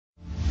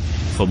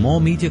For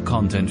more media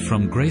content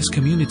from Grace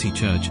Community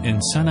Church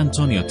in San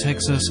Antonio,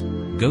 Texas,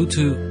 go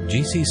to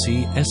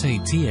gccsatx.com.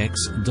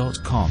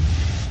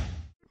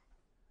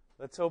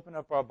 Let's open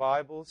up our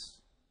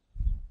Bibles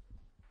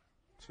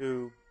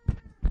to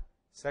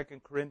 2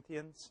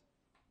 Corinthians.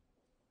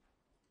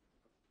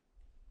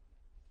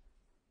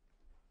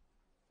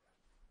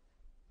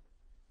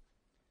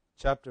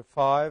 Chapter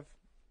 5,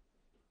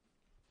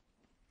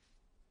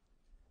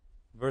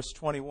 verse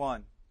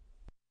 21.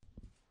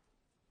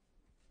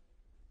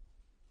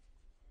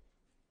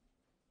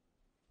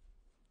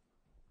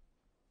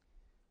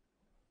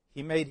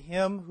 He made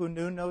him who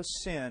knew no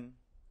sin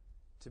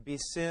to be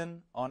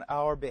sin on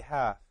our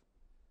behalf,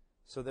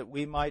 so that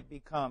we might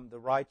become the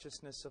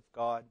righteousness of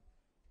God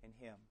in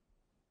Him.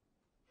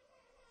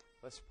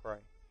 Let's pray.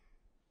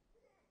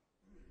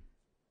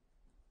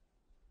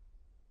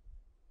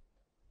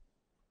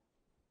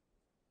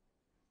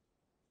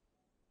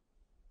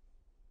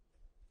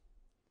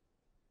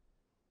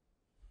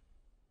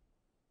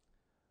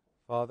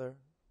 Father,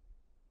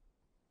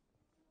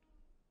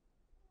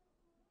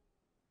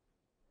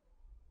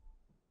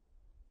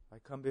 I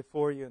come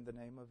before you in the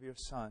name of your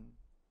Son.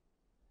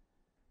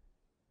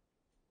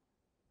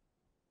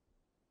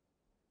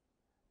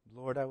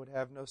 Lord, I would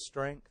have no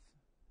strength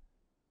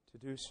to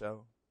do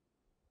so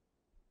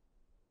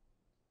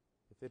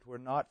if it were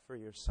not for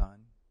your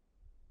Son,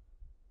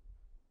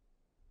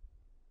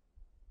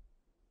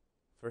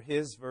 for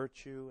His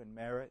virtue and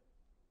merit,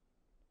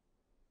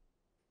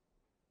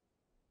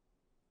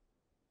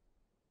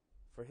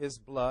 for His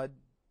blood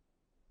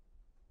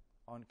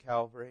on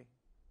Calvary,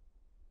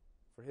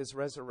 for His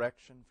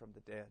resurrection from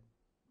the dead.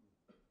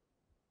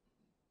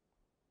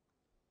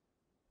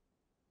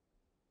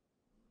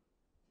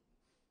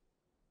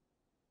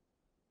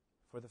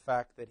 For the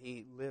fact that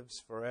He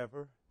lives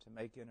forever to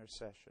make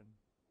intercession.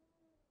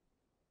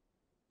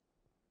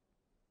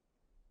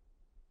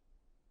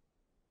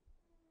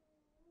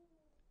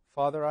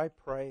 Father, I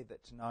pray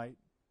that tonight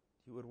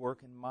you would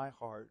work in my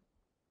heart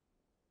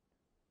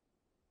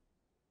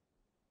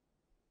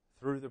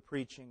through the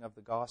preaching of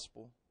the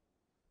gospel,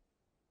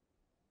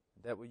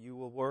 that you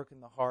will work in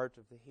the heart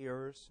of the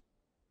hearers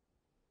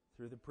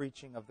through the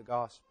preaching of the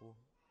gospel.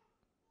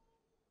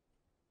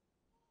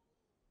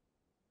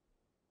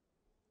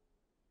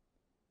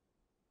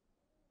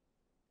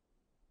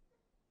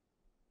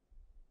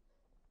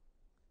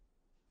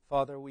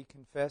 Father, we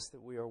confess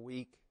that we are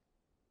weak,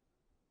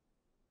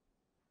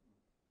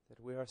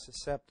 that we are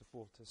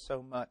susceptible to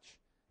so much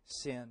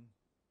sin,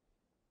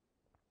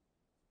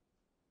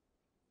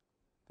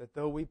 that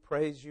though we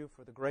praise you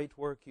for the great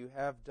work you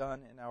have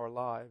done in our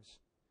lives,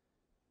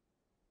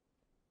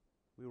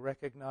 we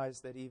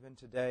recognize that even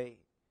today,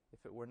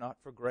 if it were not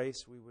for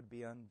grace, we would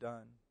be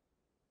undone.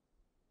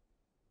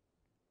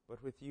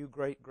 But with you,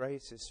 great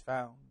grace is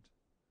found.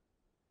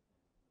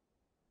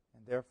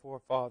 And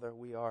therefore, Father,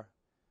 we are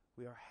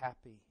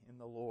happy in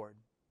the Lord.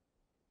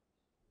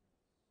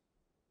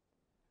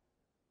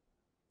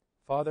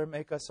 Father,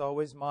 make us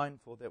always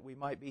mindful that we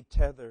might be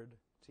tethered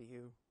to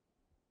you,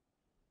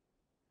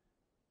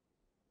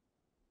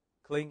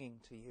 clinging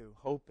to you,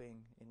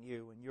 hoping in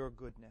you and your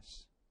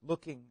goodness,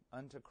 looking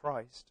unto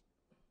Christ.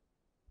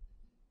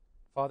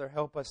 Father,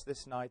 help us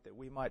this night that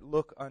we might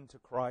look unto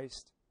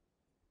Christ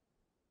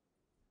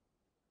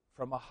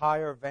from a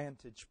higher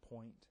vantage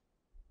point,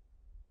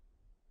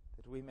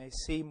 that we may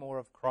see more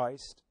of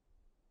Christ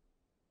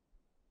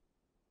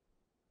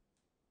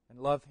and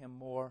love Him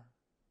more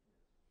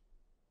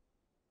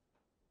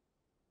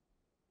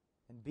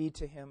and be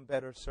to Him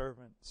better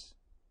servants.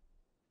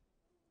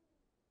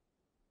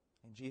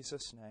 In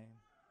Jesus' name,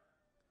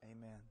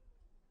 amen.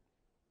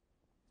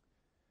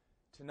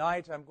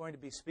 Tonight I'm going to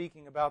be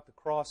speaking about the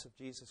cross of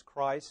Jesus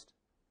Christ.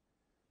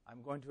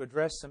 I'm going to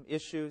address some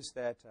issues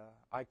that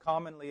I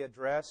commonly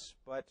address,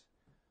 but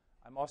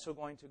I'm also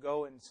going to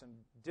go in some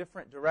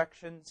different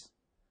directions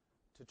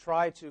to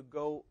try to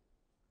go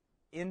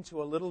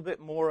into a little bit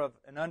more of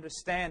an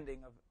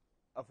understanding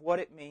of what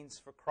it means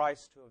for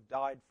Christ to have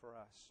died for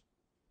us.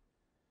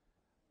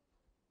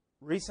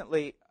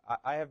 Recently,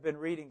 I have been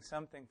reading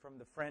something from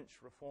the French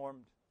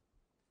Reformed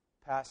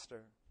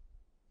pastor,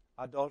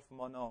 Adolphe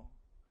Monod,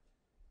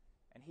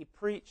 and he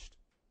preached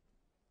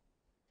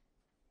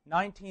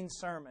 19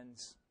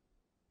 sermons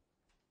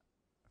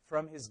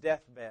from his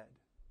deathbed.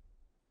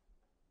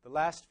 The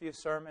last few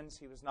sermons,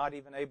 he was not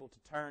even able to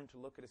turn to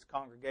look at his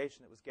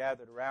congregation that was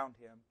gathered around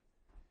him.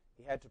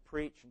 He had to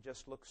preach and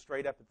just look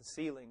straight up at the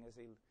ceiling as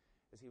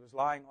he was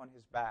lying on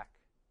his back.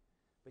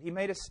 But he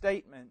made a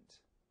statement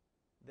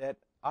that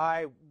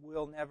I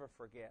will never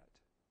forget.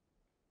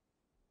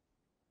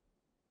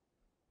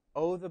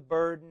 Oh, the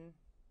burden,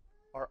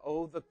 or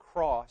oh, the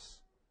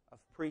cross of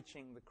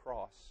preaching the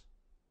cross.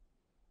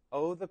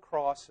 Oh, the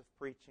cross of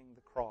preaching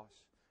the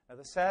cross. Now,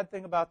 the sad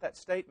thing about that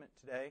statement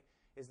today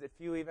is that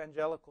few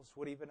evangelicals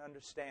would even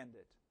understand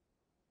it.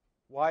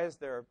 Why is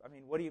there,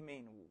 what do you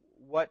mean?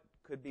 What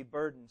could be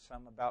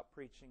burdensome about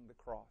preaching the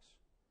cross?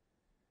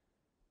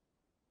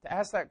 To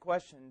ask that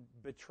question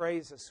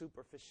betrays a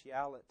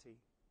superficiality.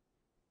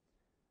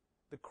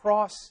 The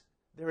cross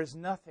there is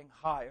nothing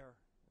higher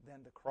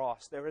than the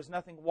cross. There is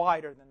nothing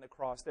wider than the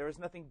cross. There is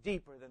nothing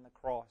deeper than the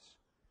cross.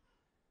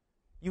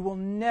 You will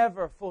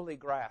never fully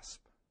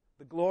grasp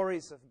the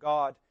glories of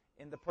God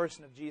in the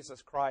person of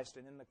Jesus Christ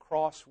and in the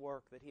cross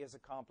work that He has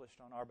accomplished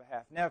on our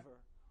behalf. Never.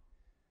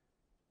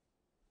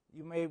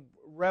 You may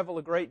revel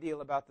a great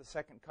deal about the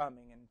second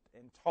coming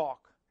and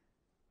talk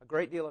a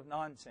great deal of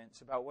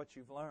nonsense about what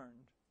you've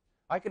learned.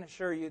 I can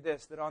assure you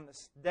this, that on the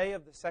day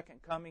of the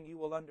second coming, you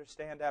will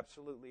understand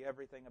absolutely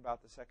everything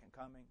about the second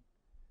coming.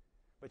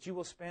 But you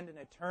will spend an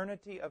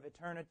eternity of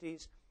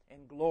eternities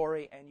in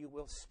glory, and you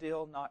will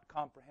still not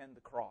comprehend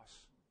the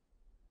cross.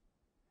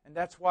 And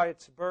that's why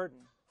it's a burden.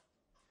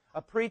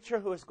 A preacher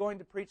who is going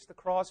to preach the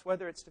cross,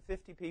 whether it's to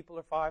 50 people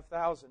or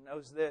 5,000,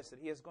 knows this, that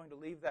he is going to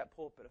leave that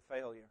pulpit a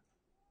failure.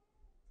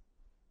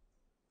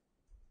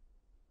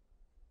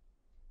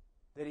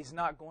 That he's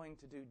not going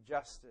to do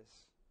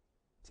justice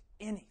to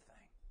anything.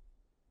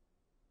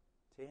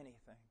 To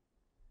anything.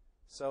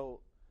 So,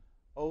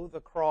 oh,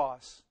 the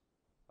cross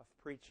of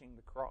preaching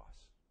the cross.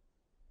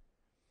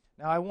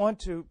 Now, I want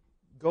to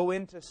go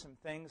into some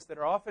things that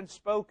are often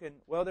spoken.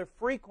 Well, they're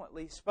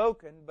frequently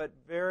spoken, but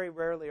very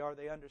rarely are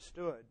they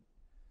understood.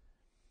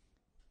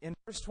 In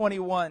verse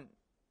 21,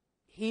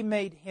 He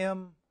made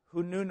Him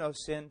who knew no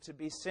sin to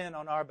be sin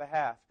on our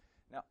behalf.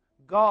 Now,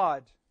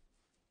 God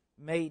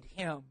made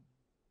Him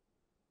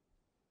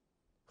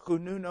who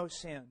knew no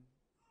sin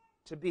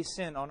to be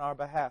sin on our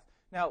behalf.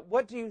 Now,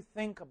 what do you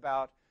think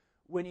about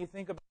when you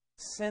think about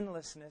the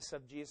sinlessness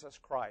of Jesus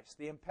Christ,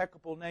 the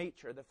impeccable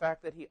nature, the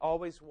fact that He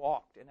always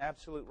walked in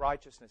absolute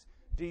righteousness?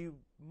 Do you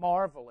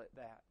marvel at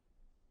that?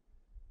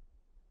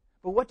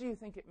 But what do you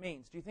think it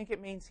means? Do you think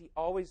it means He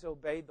always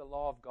obeyed the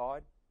law of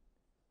God?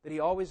 That He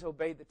always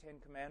obeyed the Ten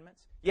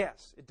Commandments?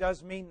 Yes, it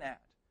does mean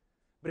that.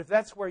 But if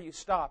that's where you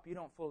stop, you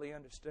don't fully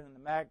understand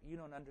you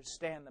don't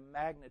understand the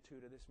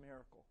magnitude of this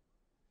miracle.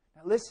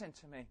 Now listen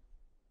to me.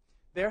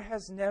 There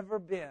has never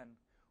been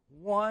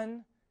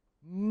one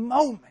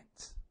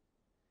moment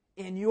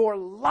in your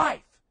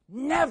life,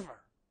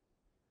 never,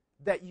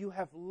 that you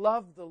have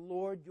loved the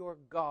Lord your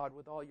God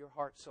with all your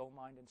heart, soul,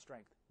 mind, and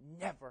strength.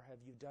 Never have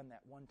you done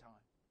that one time.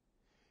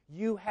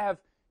 You have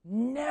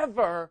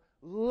never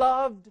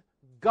loved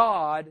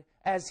God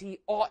as He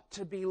ought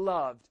to be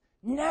loved.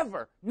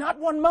 Never. Not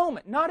one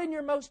moment. Not in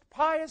your most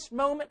pious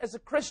moment as a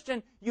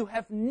Christian. You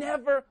have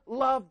never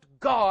loved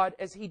God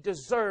as He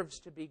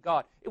deserves to be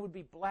God. It would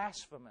be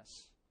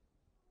blasphemous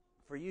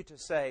for you to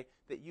say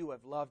that you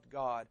have loved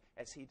God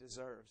as He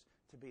deserves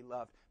to be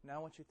loved. Now I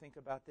want you to think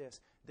about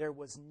this. There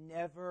was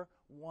never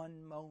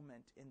one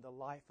moment in the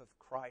life of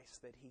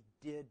Christ that He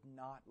did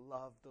not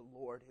love the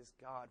Lord His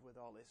God with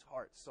all His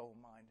heart, soul,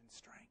 mind, and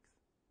strength.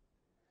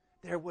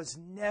 There was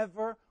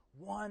never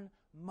one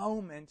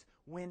moment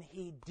when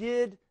He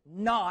did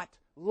not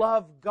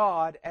love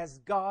God as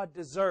God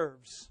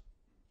deserves.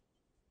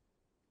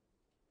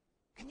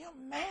 Can you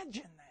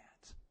imagine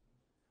that?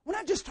 We're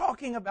not just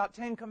talking about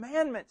 10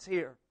 Commandments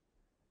here.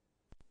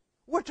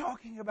 We're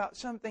talking about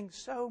something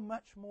so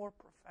much more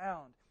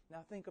profound.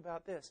 Now think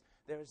about this.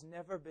 There has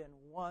never been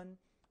one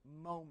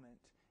moment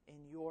in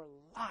your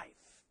life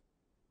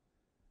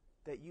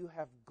that you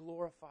have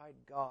glorified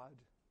God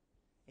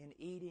in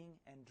eating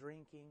and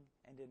drinking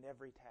and in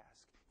every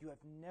task. You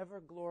have never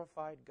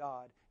glorified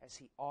God as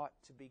He ought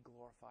to be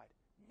glorified.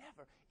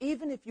 Never.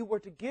 Even if you were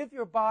to give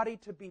your body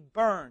to be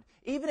burned,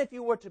 even if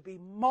you were to be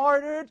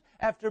martyred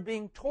after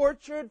being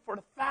tortured for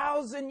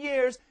 1,000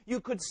 years, you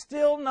could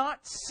still not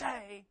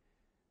say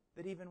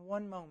that even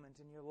one moment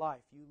in your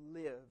life you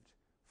lived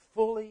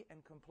fully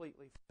and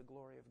completely for the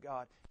glory of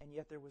God. And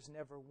yet there was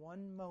never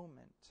one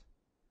moment,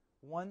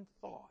 one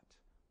thought,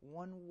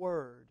 one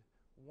word,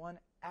 one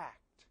act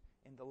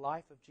in the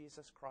life of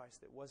Jesus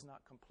Christ that was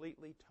not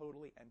completely,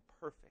 totally, and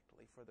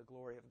perfectly for the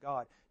glory of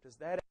God. Does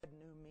that add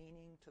new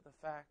meaning to the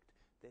fact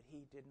that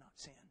He did not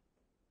sin?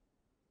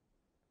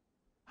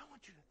 I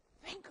want you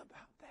to think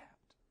about that.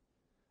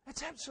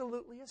 That's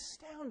absolutely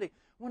astounding.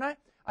 When I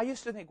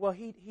used to think, well,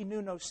 he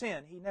knew no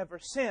sin. He never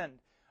sinned.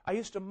 I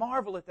used to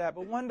marvel at that.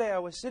 But one day I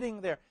was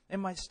sitting there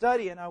in my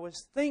study and I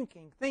was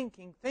thinking.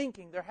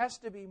 There has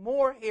to be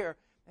more here.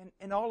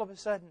 And all of a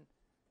sudden,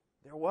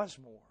 there was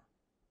more.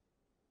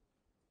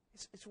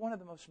 It's one of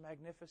the most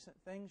magnificent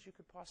things you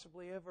could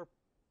possibly ever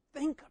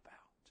think about.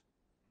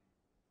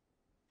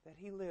 That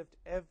He lived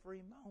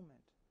every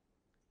moment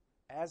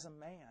as a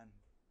man.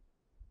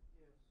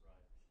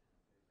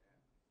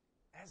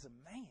 As a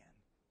man.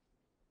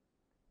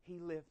 He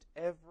lived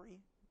every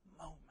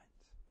moment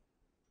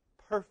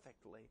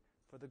perfectly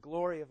for the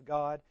glory of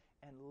God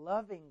and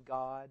loving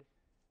God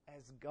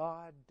as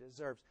God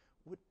deserves.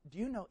 Do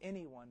you know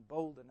anyone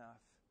bold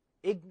enough,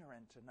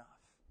 ignorant enough,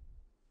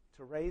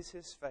 to raise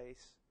his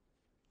face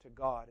to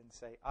God and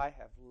say, I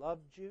have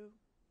loved you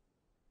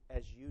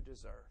as you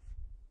deserve?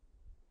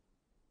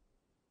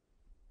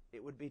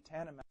 It would be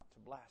tantamount to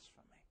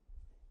blasphemy.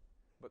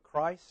 But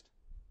Christ,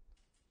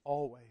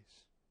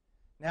 always.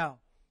 Now,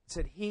 it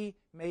said, He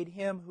made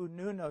Him who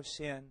knew no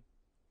sin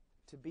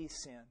to be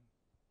sin.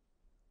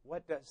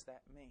 What does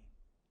that mean?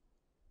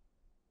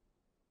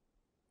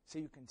 So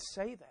you can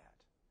say that,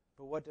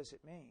 but what does it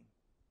mean?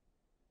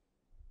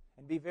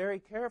 And be very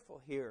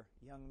careful here,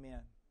 young men.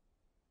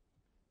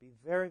 Be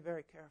very,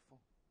 very careful.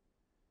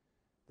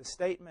 The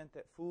statement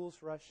that fools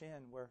rush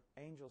in where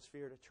angels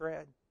fear to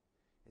tread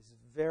is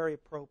very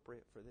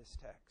appropriate for this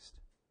text.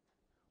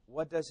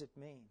 What does it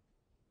mean?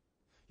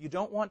 You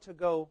don't want to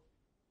go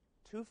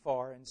too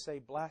far and say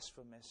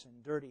blasphemous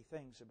and dirty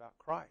things about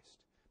Christ,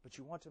 but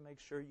you want to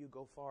make sure you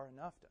go far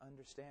enough to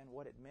understand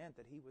what it meant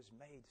that He was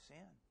made sin.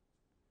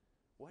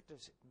 What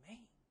does it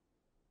mean?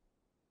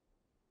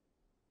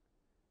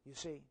 You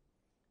see,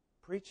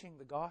 preaching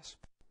the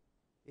gospel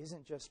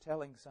isn't just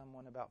telling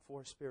someone about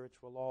 4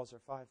 spiritual laws or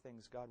 5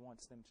 things God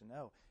wants them to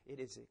know. It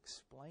is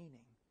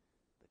explaining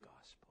the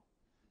gospel.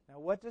 Now,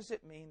 what does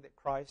it mean that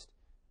Christ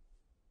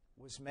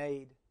was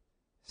made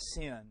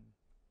sin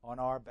on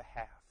our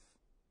behalf?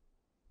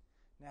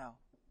 Now,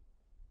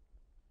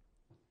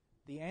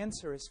 the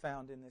answer is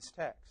found in this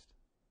text,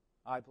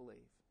 I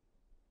believe.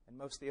 And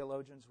most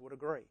theologians would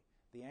agree.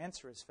 The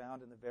answer is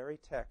found in the very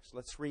text.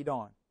 Let's read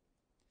on.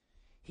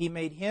 He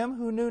made Him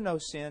who knew no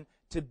sin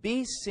to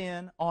be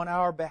sin on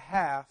our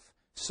behalf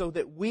so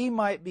that we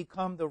might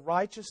become the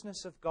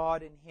righteousness of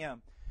God in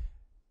Him.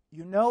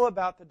 You know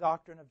about the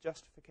doctrine of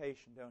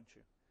justification, don't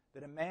you?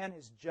 That a man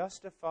is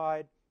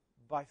justified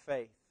by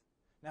faith.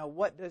 Now,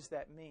 what does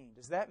that mean?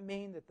 Does that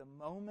mean that the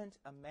moment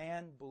a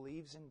man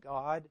believes in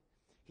God,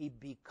 he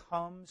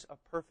becomes a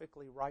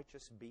perfectly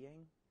righteous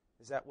being?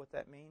 Is that what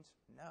that means?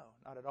 No,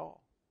 not at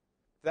all.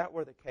 If that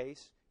were the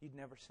case, you'd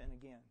never sin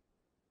again.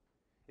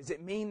 Does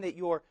it mean that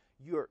your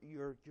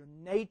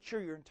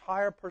nature, your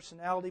entire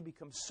personality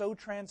becomes so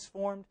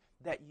transformed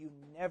that you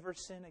never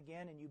sin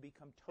again and you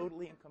become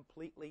totally and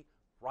completely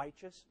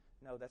righteous?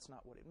 No, that's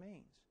not what it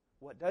means.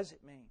 What does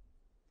it mean?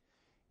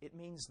 It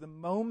means the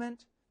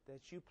moment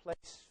that you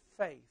place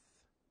faith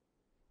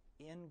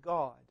in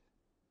God,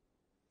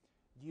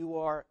 you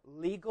are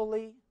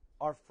legally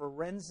or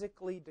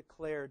forensically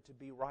declared to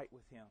be right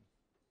with Him.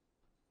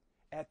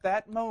 At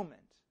that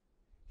moment,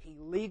 He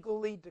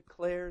legally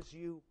declares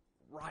you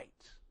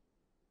right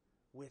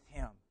with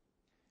Him.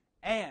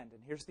 And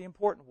here's the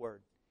important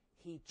word,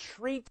 He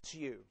treats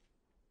you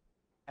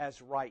as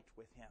right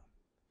with Him.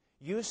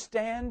 You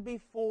stand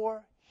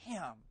before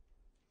Him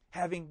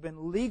having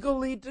been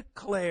legally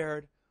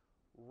declared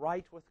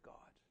right with God.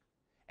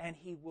 And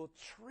He will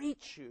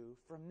treat you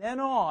from then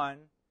on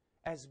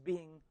as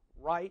being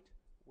right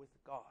with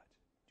God.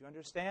 Do you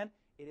understand?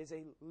 It is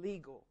a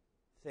legal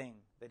thing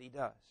that He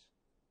does.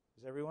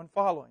 Is everyone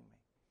following me?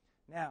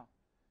 Now,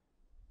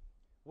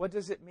 what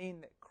does it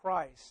mean that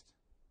Christ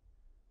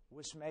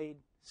was made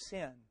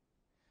sin?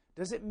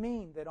 Does it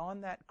mean that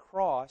on that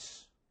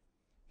cross,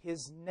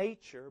 His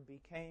nature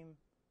became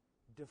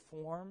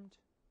deformed,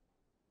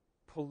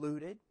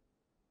 polluted,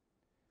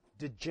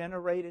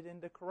 degenerated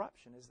into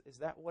corruption? Is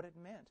that what it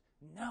meant?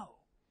 No.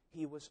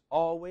 He was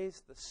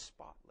always the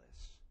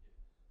spotless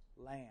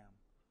Lamb.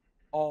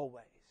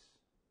 Always.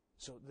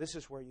 So this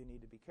is where you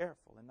need to be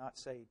careful and not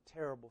say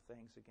terrible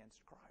things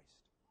against Christ.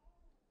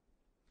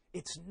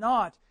 It's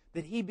not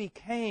that He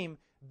became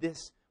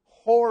this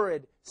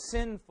horrid,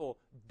 sinful,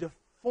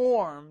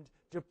 deformed,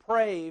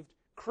 depraved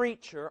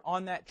creature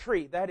on that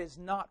tree. That is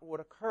not what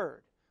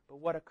occurred. But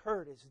what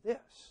occurred is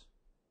this.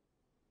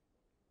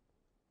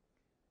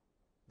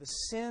 The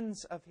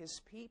sins of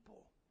His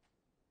people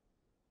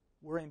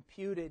were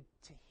imputed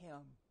to Him,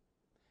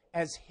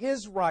 as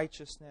His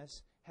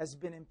righteousness has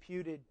been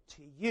imputed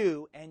to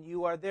you, and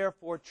you are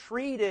therefore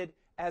treated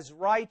as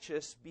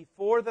righteous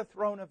before the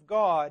throne of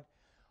God.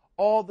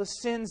 All the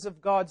sins of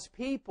God's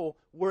people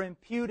were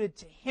imputed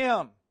to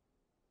Him,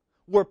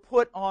 were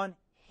put on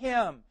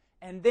Him.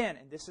 And then,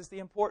 and this is the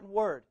important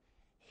word,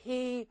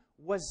 He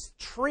was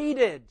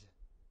treated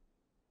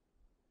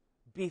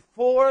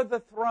before the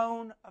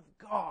throne of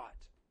God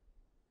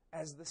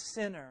as the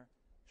sinner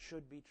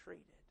should be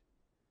treated.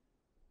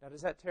 Now,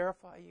 does that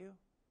terrify you?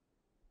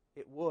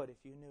 It would if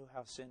you knew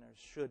how sinners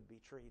should be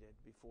treated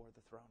before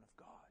the throne of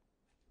God.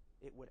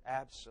 It would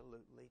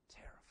absolutely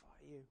terrify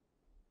you.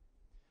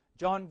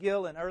 John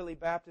Gill, an early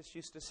Baptist,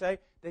 used to say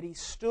that he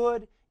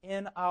stood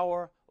in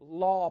our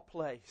law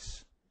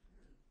place.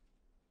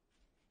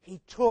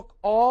 He took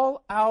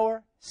all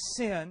our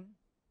sin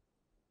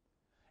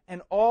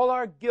and all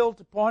our guilt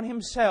upon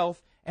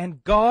Himself,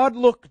 and God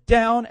looked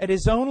down at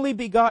His only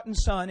begotten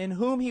Son, in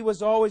whom He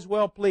was always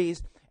well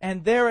pleased,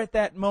 and there at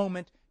that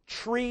moment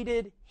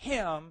treated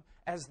Him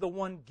as the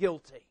one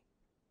guilty.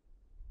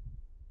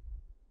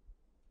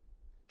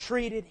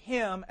 Treated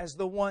Him as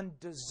the one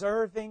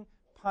deserving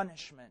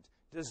punishment,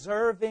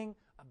 deserving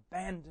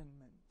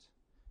abandonment.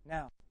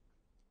 Now,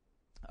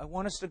 I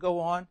want us to go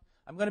on.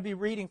 I'm going to be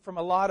reading from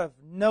a lot of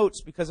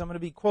notes because I'm going to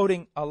be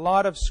quoting a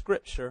lot of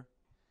Scripture.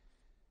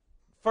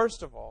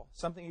 First of all,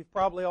 something you've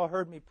probably all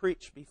heard me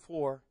preach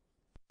before,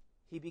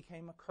 He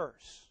became a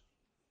curse.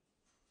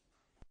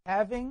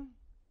 Having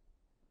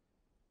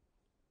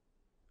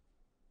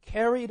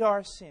carried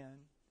our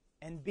sin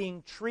and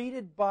being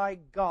treated by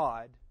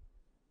God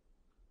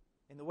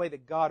in the way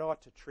that God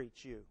ought to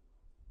treat you,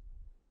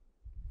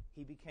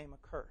 he became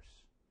a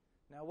curse.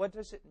 Now, what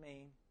does it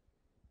mean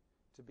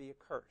to be a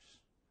curse?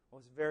 Well,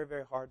 it's very,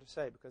 very hard to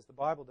say because the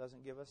Bible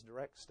doesn't give us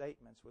direct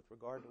statements with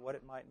regard to what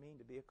it might mean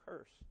to be a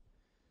curse.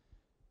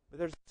 But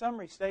there's a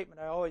summary statement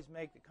I always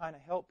make to kind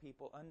of help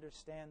people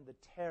understand the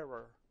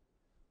terror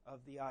of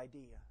the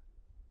idea.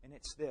 And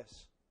it's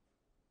this.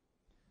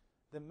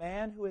 The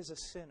man who is a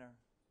sinner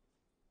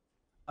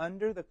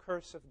under the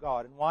curse of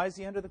God. And why is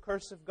he under the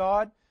curse of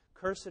God?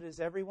 Cursed is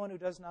everyone who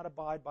does not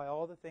abide by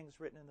all the things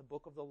written in the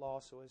book of the law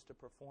so as to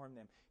perform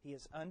them. He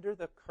is under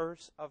the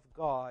curse of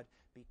God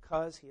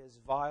because he has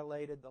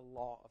violated the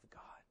law of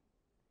God.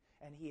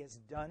 And he has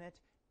done it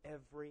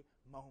every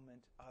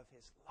moment of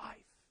his life.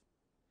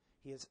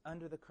 He is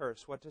under the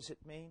curse. What does it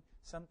mean?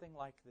 Something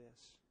like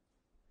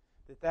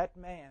this. That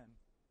man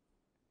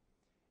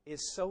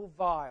is so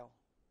vile,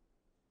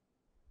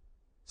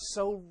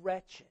 so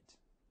wretched,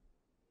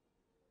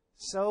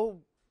 so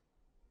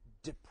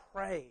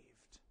depraved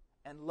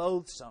and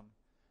loathsome,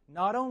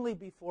 not only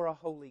before a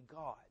holy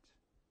God,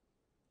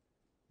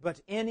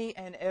 but any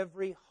and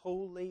every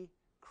holy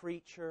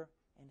creature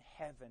in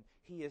heaven.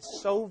 He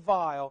is so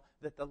vile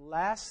that the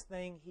last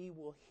thing he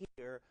will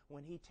hear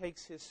when he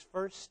takes his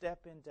first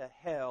step into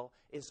hell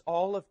is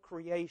all of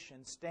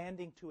creation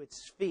standing to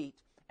its feet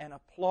and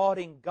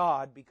applauding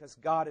God because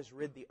God has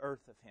rid the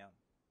earth of him.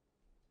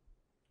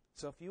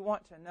 So if you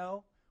want to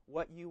know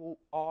what you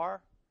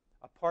are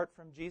apart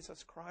from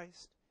Jesus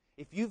Christ,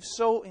 if you've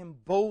so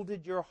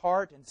emboldened your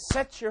heart and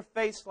set your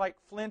face like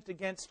flint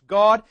against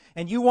God,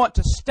 and you want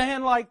to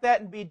stand like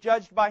that and be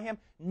judged by Him,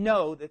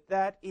 know that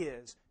that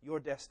is your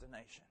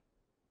destination.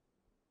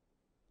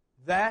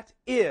 That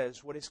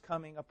is what is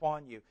coming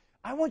upon you.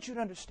 I want you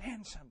to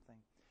understand something.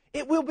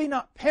 It will be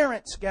not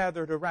parents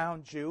gathered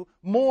around you,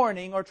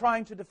 mourning or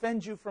trying to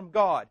defend you from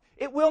God.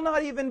 It will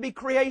not even be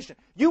creation.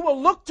 You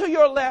will look to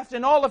your left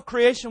and all of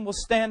creation will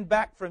stand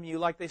back from you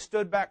like they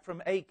stood back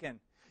from Achan.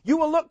 You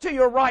will look to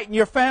your right and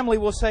your family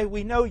will say,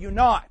 "We know you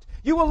not."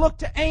 You will look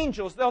to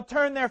angels. They'll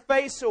turn their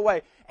face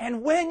away.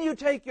 And when you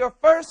take your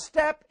first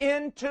step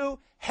into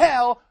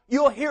hell,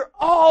 you'll hear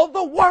all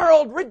the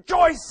world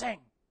rejoicing.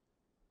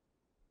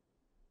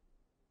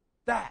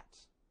 That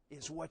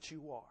is what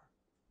you are,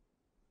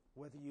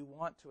 whether you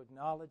want to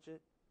acknowledge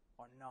it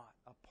or not.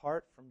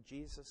 Apart from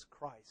Jesus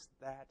Christ,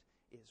 that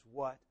is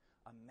what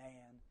a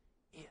man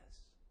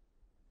is.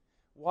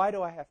 Why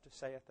do I have to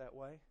say it that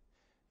way?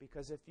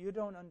 Because if you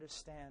don't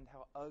understand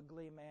how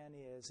ugly man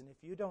is, and if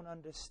you don't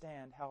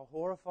understand how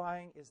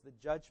horrifying is the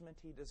judgment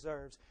he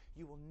deserves,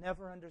 you will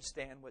never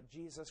understand what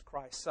Jesus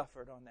Christ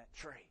suffered on that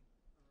tree.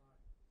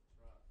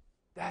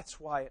 That's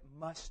why it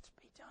must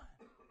be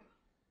done.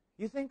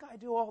 You think I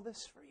do all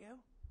this for you?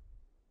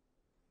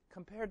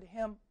 Compared to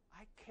Him,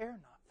 I care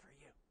not for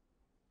you.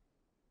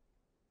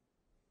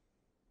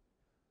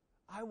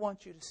 I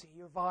want you to see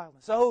your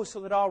vileness. Oh, so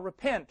that I'll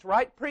repent,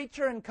 right,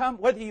 preacher, and come.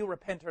 Whether you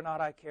repent or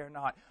not, I care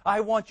not. I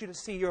want you to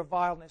see your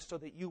vileness so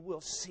that you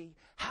will see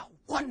how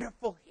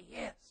wonderful He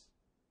is.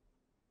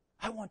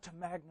 I want to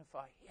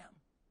magnify Him.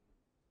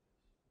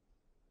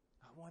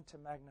 I want to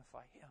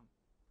magnify Him.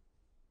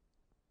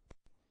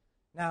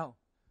 Now,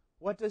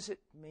 what does it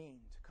mean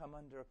to come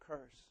under a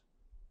curse?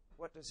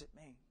 What does it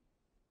mean?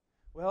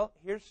 Well,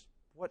 here's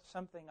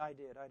something I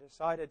did. I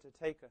decided to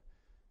take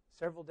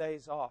several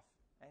days off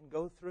and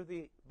go through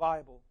the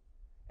Bible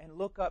and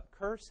look up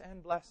curse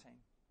and blessing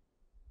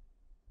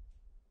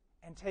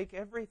and take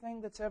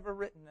everything that's ever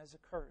written as a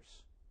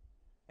curse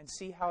and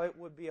see how it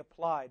would be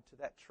applied to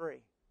that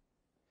tree.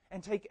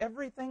 And take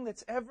everything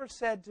that's ever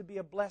said to be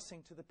a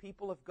blessing to the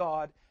people of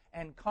God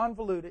and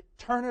convolute it,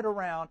 turn it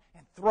around,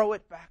 and throw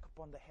it back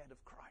upon the head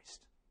of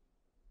Christ.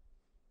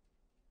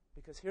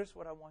 Because here's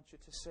what I want you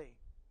to see.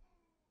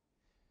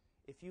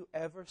 If you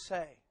ever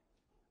say,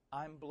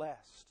 "I'm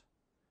blessed,"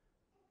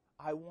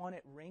 I want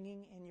it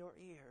ringing in your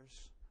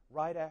ears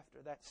right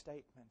after that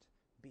statement,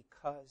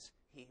 because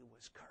He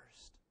was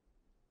cursed.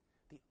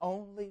 The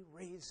only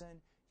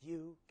reason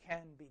you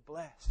can be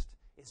blessed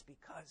is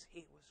because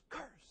He was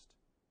cursed.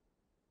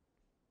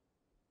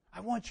 I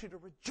want you to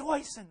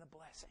rejoice in the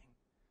blessing,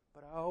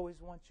 but I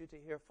always want you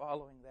to hear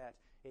following that,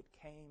 it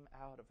came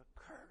out of a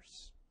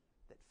curse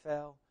that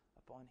fell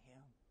upon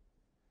Him.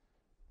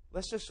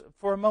 Let's just,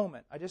 for a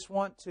moment, I'm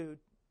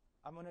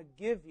going to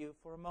give you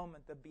for a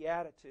moment the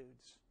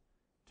Beatitudes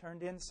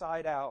turned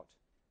inside out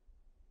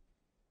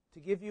to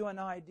give you an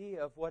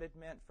idea of what it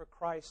meant for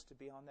Christ to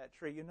be on that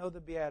tree. You know the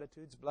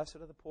Beatitudes, blessed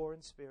are the poor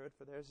in spirit,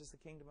 for theirs is the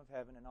kingdom of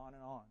heaven, and on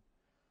and on.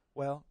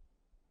 Well,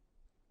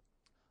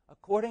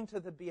 according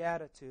to the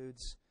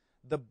Beatitudes,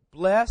 the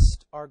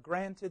blessed are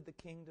granted the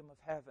kingdom of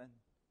heaven.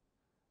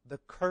 The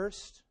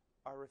cursed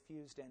are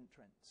refused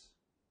entrance.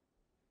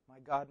 My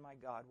God,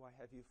 why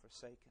have you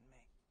forsaken me?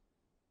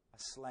 A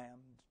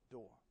slammed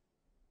door.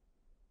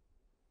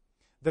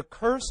 The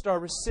cursed are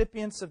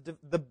recipients of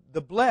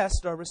the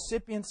blessed are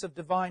recipients of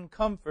divine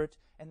comfort,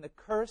 and the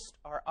cursed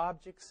are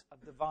objects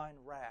of divine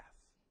wrath.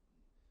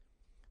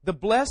 The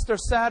blessed are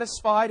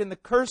satisfied, and the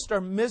cursed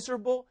are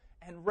miserable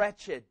and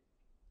wretched.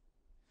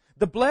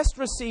 The blessed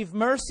receive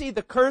mercy,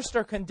 the cursed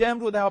are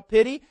condemned without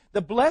pity.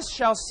 The blessed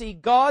shall see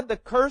God, the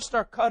cursed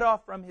are cut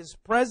off from His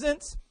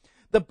presence.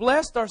 The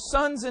blessed are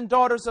sons and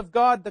daughters of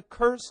God, the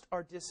cursed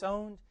are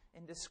disowned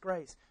in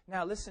disgrace.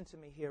 Now listen to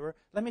me, hearer.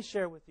 Let me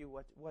share with you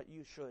what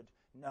you should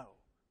know.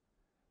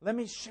 Let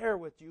me share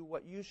with you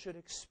what you should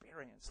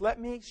experience.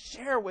 Let me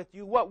share with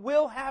you what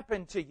will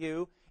happen to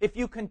you if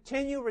you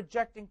continue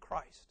rejecting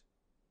Christ.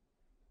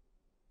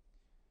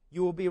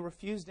 You will be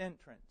refused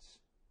entrance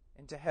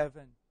into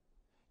heaven.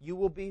 You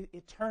will be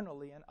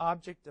eternally an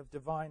object of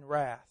divine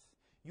wrath.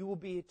 You will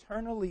be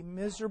eternally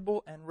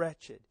miserable and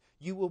wretched.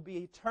 You will be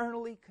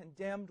eternally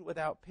condemned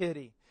without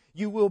pity.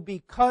 You will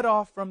be cut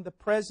off from the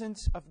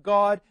presence of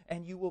God,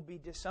 and you will be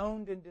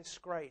disowned in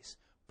disgrace.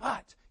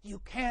 But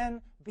you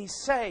can be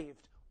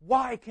saved.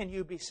 Why can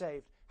you be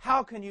saved?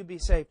 How can you be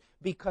saved?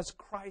 Because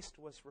Christ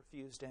was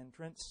refused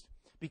entrance.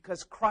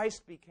 Because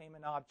Christ became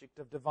an object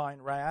of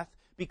divine wrath.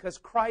 Because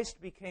Christ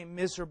became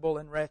miserable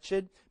and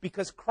wretched.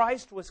 Because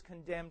Christ was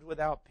condemned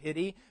without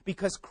pity.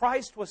 Because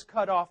Christ was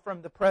cut off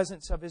from the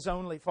presence of His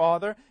only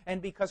Father.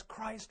 And because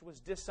Christ was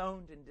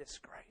disowned in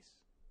disgrace.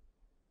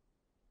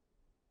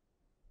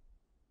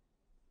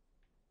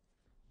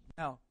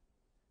 Now,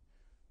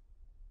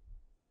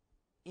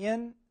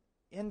 in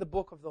the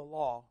book of the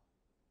law,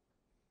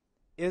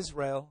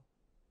 Israel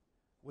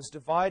was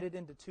divided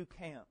into two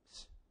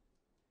camps.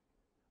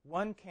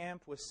 One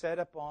camp was set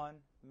up on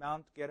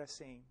Mount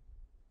Gerizim,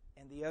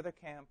 and the other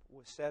camp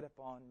was set up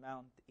on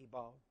Mount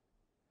Ebal.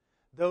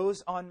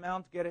 Those on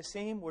Mount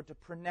Gerizim were to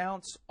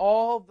pronounce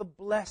all the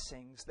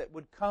blessings that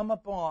would come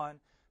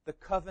upon the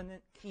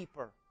covenant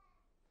keeper,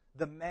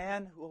 the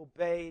man who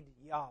obeyed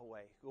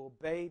Yahweh, who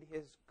obeyed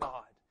his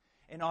God.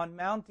 And on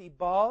Mount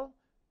Ebal,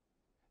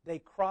 they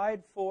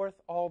cried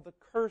forth all the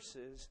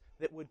curses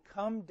that would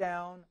come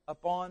down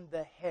upon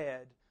the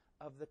head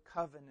of the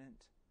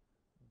covenant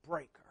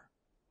breaker.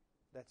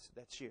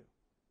 That's you.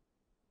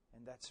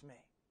 And that's me.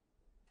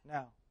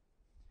 Now,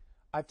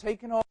 I've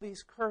taken all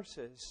these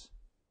curses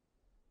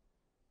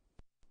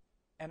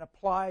and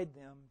applied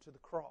them to the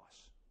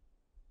cross.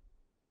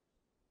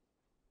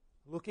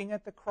 Looking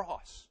at the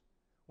cross,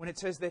 when it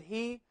says that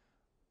He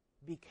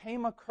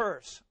became a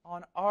curse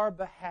on our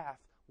behalf,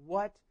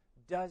 what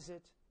does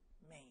it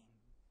mean?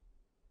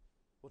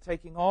 Well,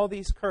 taking all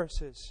these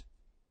curses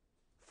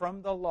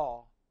from the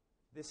law,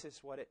 this is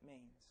what it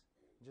means.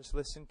 Just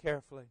listen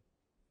carefully.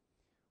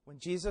 When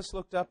Jesus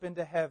looked up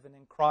into heaven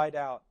and cried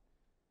out,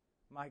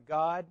 my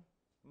God,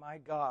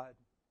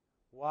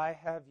 why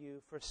have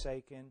you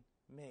forsaken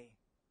me?"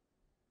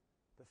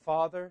 The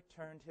Father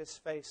turned His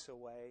face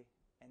away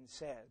and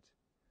said,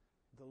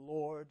 the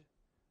Lord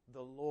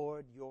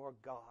your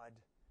God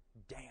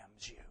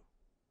damns you."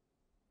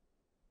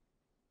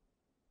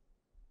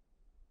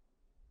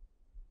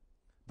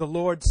 The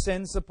Lord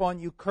sends upon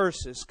you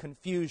curses,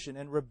 confusion,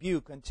 and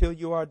rebuke until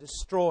you are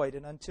destroyed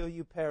and until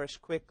you perish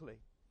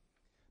quickly.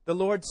 The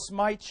Lord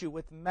smites you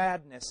with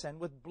madness and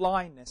with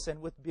blindness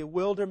and with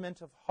bewilderment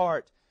of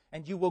heart,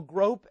 and you will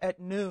grope at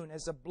noon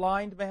as a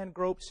blind man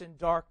gropes in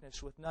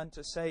darkness with none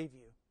to save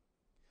you.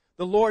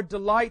 The Lord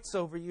delights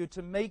over you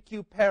to make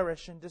you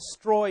perish and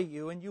destroy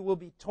you, and you will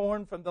be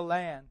torn from the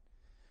land.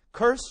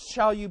 Cursed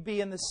shall you be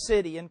in the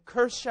city, and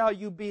cursed shall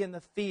you be in the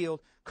field.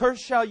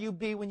 Cursed shall you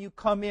be when you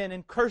come in,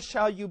 and cursed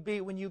shall you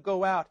be when you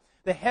go out.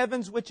 The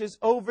heavens which is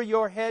over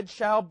your head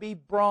shall be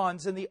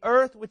bronze, and the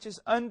earth which is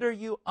under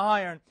you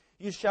iron.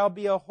 You shall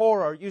be a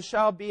horror, you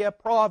shall be a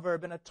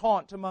proverb and a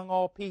taunt among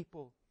all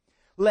people.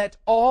 Let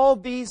all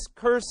these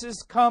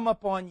curses come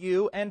upon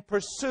you and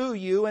pursue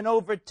you and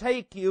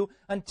overtake you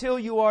until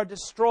you are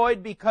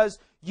destroyed, because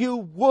you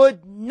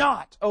would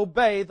not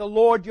obey the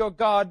Lord your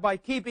God by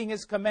keeping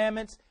His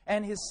commandments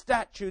and His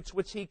statutes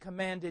which He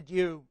commanded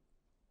you.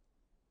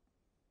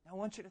 Now I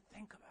want you to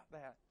think about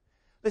that.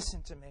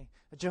 Listen to me.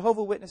 A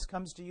Jehovah's Witness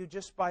comes to you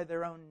just by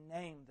their own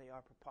name. They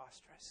are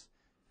preposterous.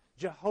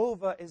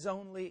 Jehovah has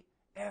only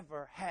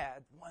ever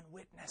had one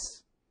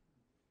witness.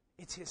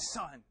 It's His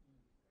Son.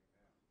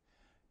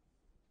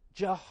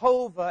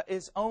 Jehovah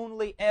has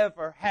only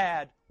ever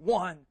had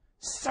one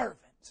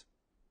servant.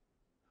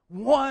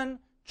 One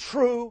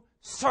true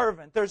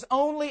servant. There's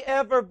only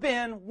ever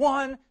been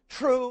one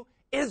true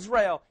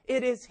Israel.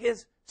 It is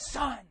His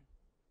Son.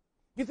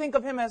 You think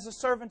of Him as a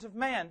servant of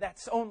man.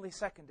 That's only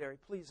secondary.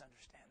 Please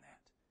understand that.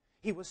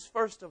 He was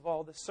first of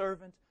all the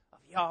servant of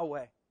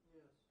Yahweh.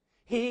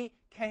 He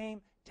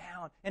came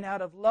down, and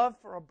out of love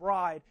for a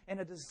bride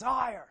and a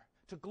desire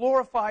to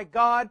glorify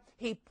God,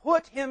 He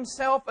put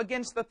Himself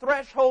against the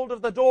threshold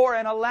of the door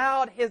and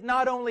allowed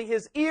not only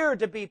His ear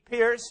to be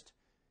pierced,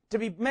 to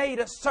be made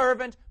a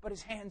servant, but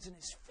His hands and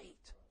His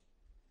feet.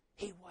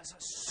 He was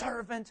a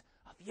servant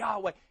of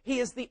Yahweh. He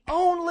is the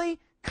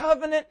only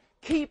covenant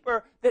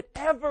keeper that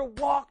ever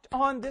walked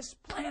on this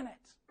planet.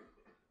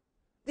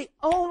 The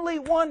only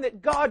one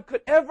that God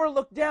could ever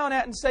look down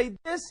at and say,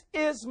 "This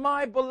is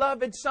my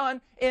beloved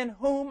Son in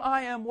whom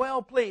I am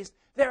well pleased."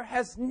 There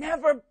has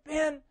never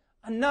been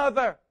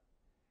another.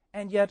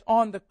 And yet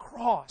on the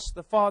cross,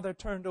 the Father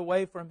turned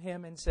away from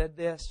Him and said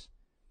this,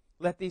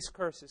 let these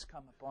curses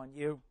come upon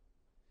you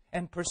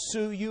and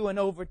pursue you and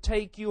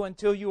overtake you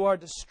until you are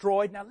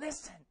destroyed. Now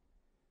listen.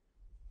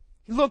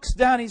 He looks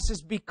down, he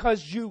says,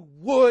 because you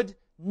would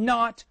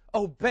not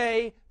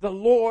obey the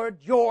Lord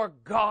your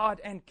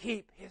God and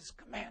keep His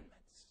commandments.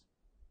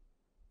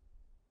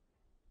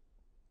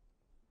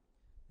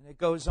 And it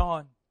goes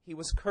on. He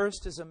was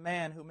cursed as a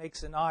man who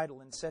makes an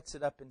idol and sets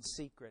it up in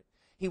secret.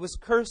 He was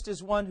cursed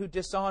as one who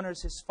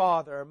dishonors his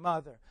father or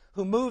mother,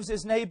 who moves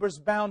his neighbor's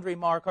boundary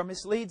mark or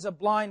misleads a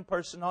blind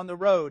person on the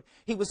road.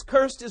 He was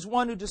cursed as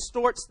one who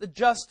distorts the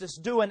justice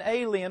due an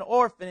alien,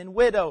 orphan, and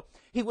widow.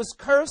 He was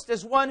cursed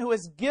as one who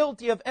is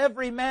guilty of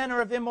every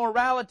manner of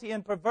immorality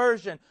and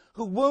perversion,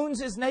 who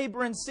wounds his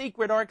neighbor in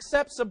secret or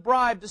accepts a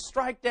bribe to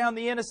strike down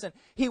the innocent.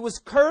 He was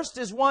cursed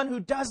as one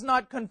who does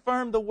not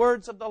confirm the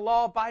words of the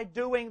law by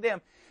doing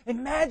them.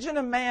 Imagine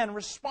a man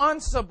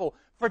responsible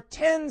for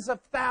tens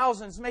of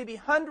thousands, maybe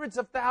hundreds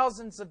of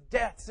thousands of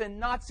deaths in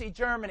Nazi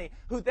Germany,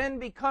 who then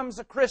becomes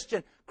a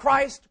Christian.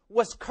 Christ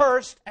was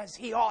cursed as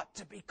He ought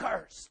to be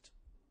cursed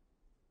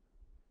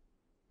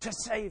to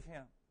save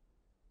him.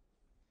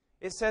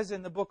 It says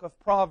in the book of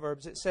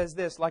Proverbs, it says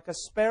this, like a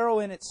sparrow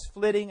in its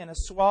flitting and a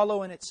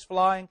swallow in its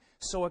flying,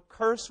 so a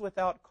curse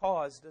without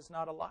cause does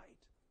not alight.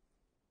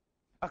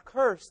 A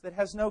curse that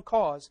has no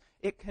cause,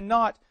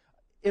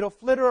 it'll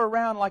flitter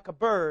around like a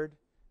bird,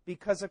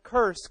 because a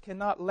curse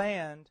cannot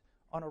land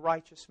on a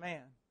righteous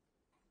man.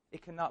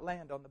 It cannot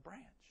land on the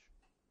branch.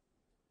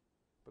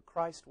 But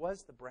Christ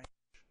was the branch.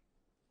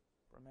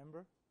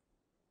 Remember?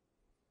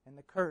 And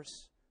the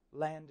curse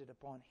landed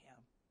upon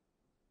Him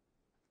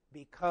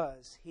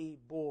because He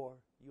bore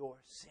your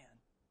sin.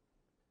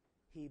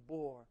 He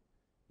bore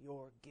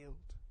your guilt.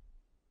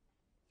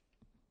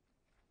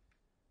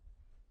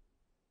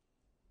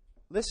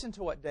 Listen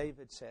to what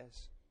David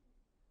says.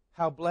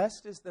 How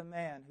blessed is the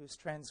man whose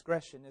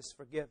transgression is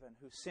forgiven,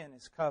 whose sin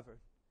is covered.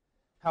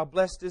 How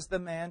blessed is the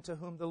man to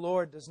whom the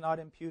Lord does not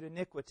impute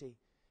iniquity,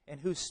 in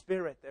whose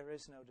spirit there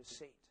is no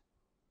deceit.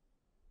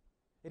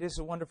 It is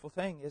a wonderful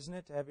thing, isn't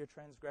it, to have your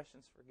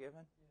transgressions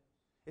forgiven?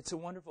 It's a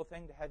wonderful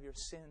thing to have your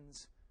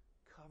sins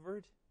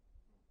covered.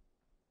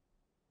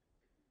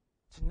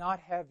 To not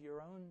have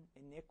your own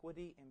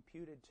iniquity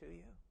imputed to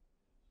you.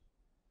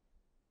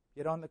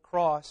 Yet on the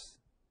cross,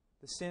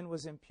 the sin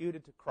was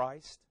imputed to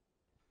Christ.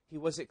 He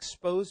was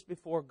exposed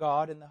before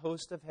God and the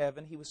host of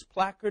heaven. He was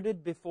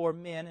placarded before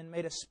men and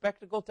made a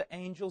spectacle to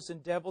angels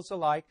and devils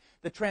alike.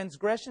 The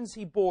transgressions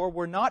He bore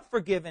were not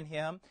forgiven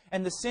Him,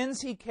 and the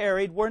sins He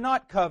carried were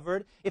not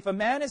covered. If a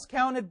man is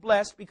counted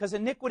blessed because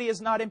iniquity is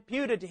not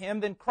imputed to him,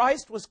 then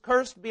Christ was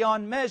cursed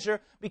beyond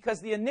measure because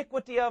the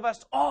iniquity of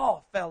us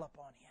all fell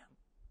upon Him.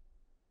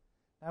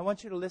 Now, I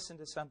want you to listen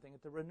to something.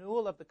 At the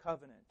renewal of the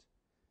covenant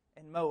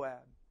in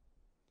Moab,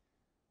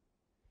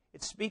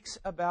 it speaks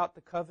about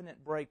the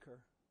covenant breaker.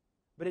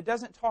 But it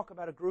doesn't talk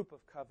about a group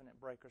of covenant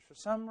breakers. For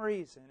some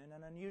reason, in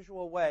an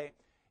unusual way,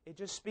 it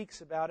just speaks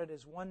about it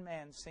as one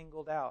man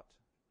singled out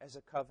as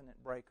a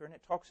covenant breaker. And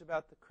it talks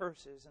about the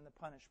curses and the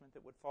punishment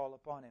that would fall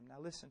upon him. Now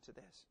listen to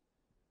this.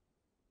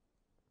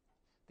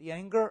 The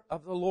anger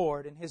of the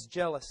Lord and His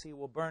jealousy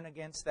will burn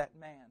against that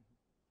man.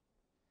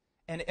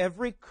 And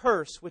every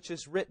curse which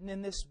is written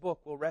in this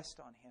book will rest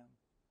on him.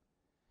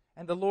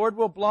 And the Lord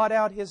will blot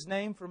out his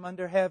name from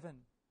under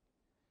heaven.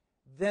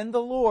 Then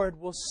the Lord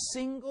will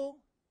single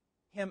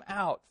him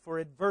out for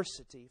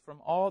adversity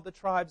from all the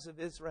tribes of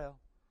Israel,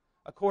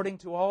 according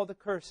to all the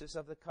curses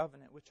of the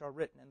covenant which are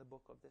written in the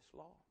book of this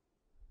law.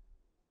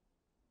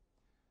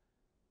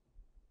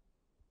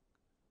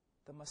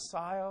 The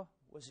Messiah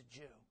was a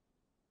Jew.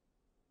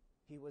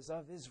 He was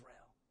of Israel.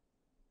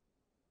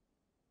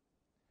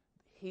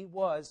 He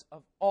was,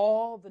 of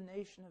all the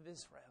nation of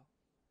Israel,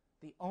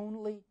 the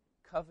only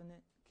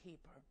covenant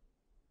keeper.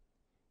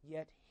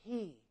 Yet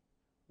He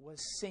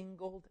was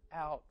singled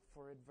out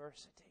for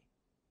adversity,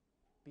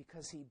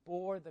 because He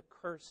bore the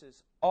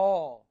curses,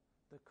 all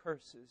the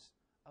curses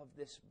of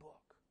this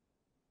book,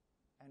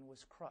 and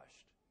was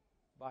crushed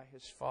by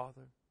His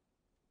Father.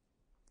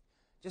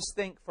 Just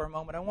think for a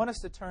moment. I want us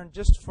to turn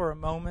just for a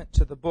moment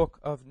to the book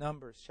of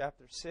Numbers,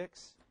 chapter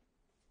 6.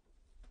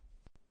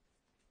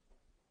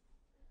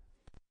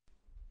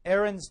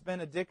 Aaron's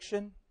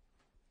benediction,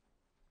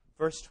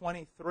 verse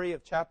 23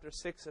 of chapter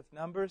 6 of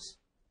Numbers.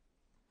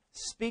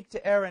 Speak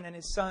to Aaron and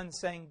his sons,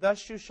 saying,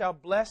 Thus you shall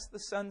bless the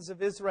sons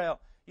of Israel.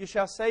 You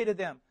shall say to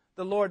them,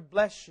 The Lord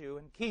bless you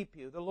and keep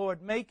you. The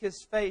Lord make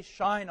His face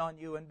shine on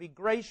you and be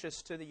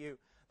gracious to you.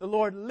 The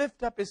Lord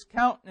lift up His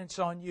countenance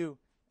on you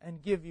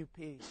and give you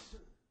peace.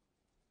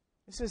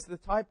 This is the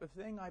type of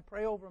thing I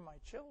pray over my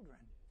children.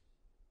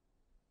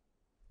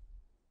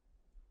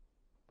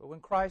 But when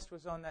Christ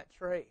was on that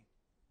tree,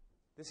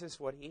 this is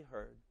what He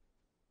heard.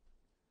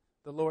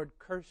 The Lord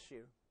curse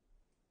you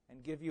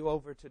and give you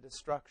over to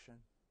destruction.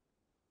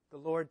 The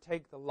Lord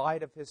take the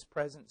light of His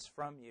presence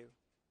from you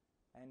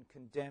and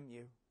condemn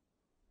you.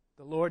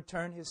 The Lord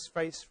turn His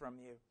face from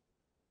you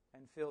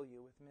and fill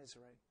you with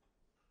misery.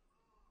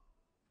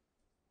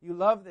 You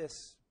love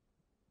this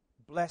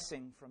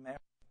blessing from Aaron.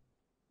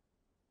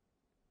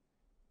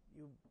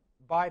 You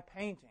buy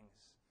paintings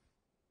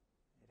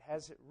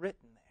has it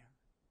written there.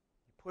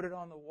 You put it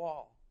on the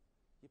wall.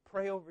 You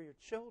pray over your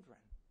children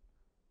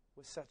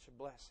with such a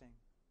blessing.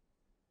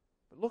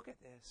 But look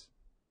at this.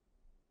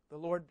 The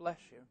Lord bless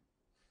you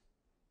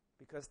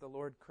because the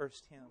Lord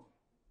cursed him.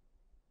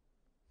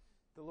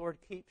 The Lord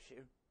keeps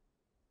you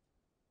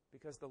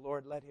because the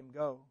Lord let him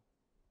go.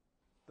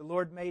 The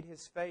Lord made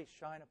his face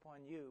shine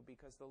upon you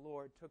because the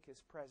Lord took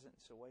his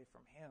presence away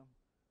from him.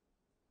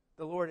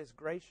 The Lord is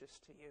gracious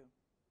to you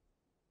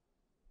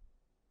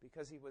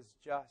because he was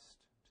just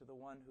to the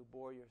one who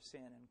bore your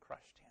sin and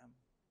crushed him.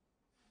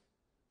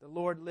 The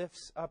Lord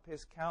lifts up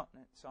his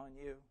countenance on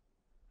you.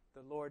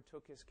 The Lord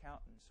took his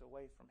countenance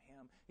away from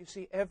him. You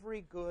see,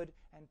 every good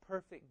and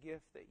perfect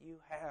gift that you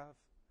have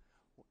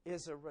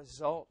is a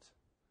result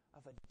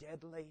of a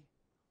deadly,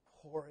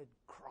 horrid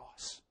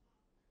cross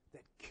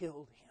that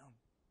killed him.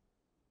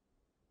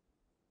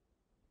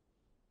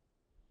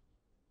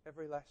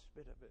 Every last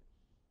bit of it.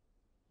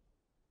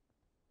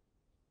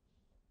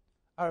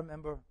 I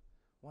remember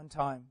one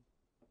time,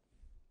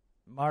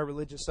 my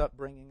religious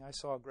upbringing, I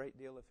saw a great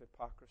deal of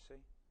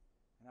hypocrisy.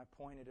 And I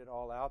pointed it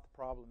all out. The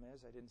problem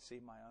is I didn't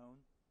see my own.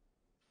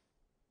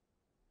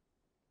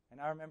 And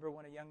I remember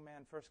when a young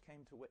man first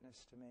came to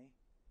witness to me,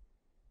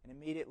 and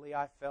immediately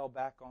I fell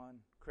back on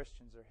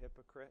Christians are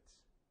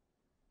hypocrites.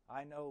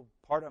 I know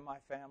part of my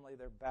family,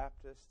 they're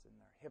Baptists and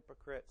they're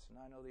hypocrites, and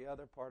I know the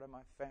other part of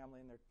my family,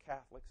 and they're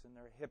Catholics and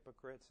they're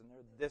hypocrites, and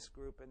they're this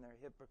group and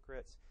they're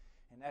hypocrites.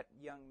 And that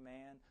young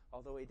man,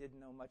 although he didn't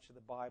know much of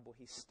the Bible,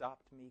 he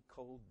stopped me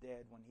cold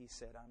dead when he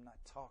said, "I'm not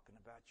talking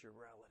about your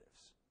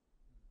relatives.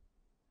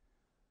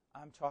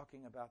 I'm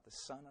talking about the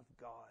Son of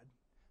God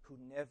who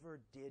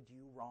never did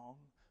you wrong,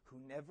 who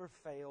never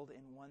failed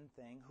in one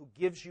thing, who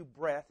gives you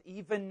breath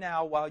even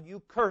now while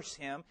you curse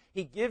him.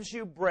 He gives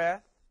you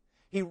breath.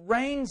 He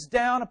rains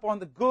down upon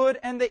the good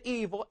and the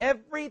evil.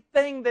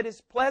 Everything that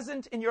is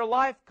pleasant in your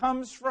life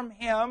comes from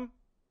him.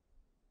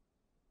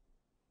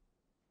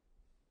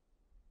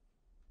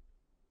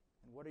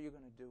 And what are you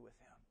going to do with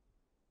him?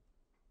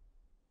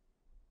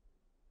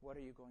 What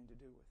are you going to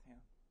do with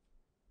him?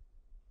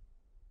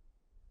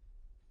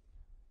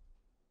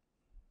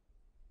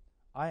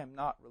 I am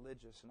not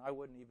religious, and I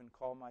wouldn't even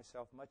call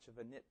myself much of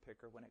a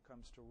nitpicker when it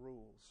comes to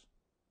rules.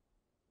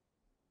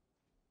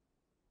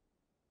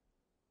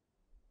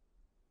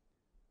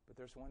 But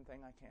there's one thing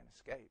I can't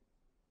escape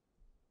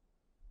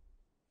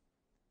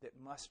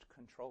that must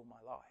control my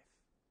life.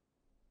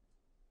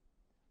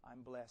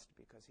 I'm blessed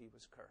because he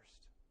was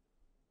cursed.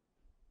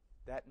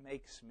 That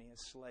makes me a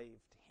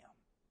slave to him.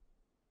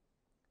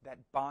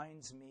 That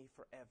binds me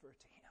forever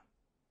to him.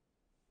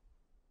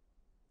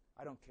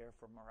 I don't care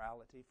for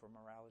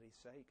morality's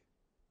sake.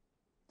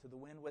 To the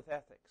wind with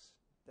ethics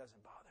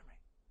doesn't bother me.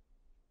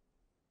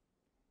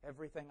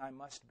 Everything I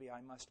must be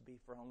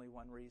for only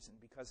one reason,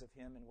 because of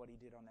him and what he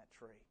did on that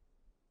tree.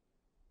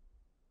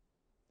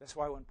 That's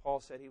why when Paul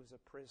said he was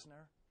a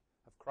prisoner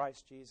of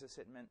Christ Jesus,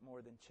 it meant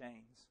more than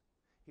chains.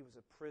 He was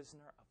a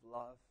prisoner of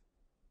love.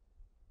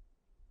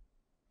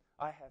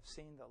 I have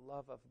seen the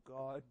love of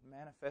God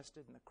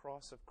manifested in the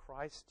cross of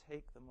Christ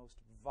take the most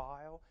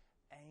vile,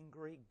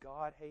 angry,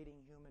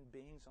 God-hating human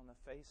beings on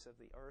the face of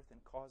the earth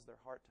and cause their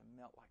heart to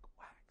melt like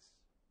wax.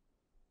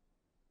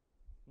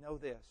 Know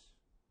this.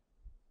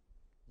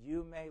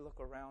 You may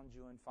look around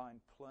you and find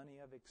plenty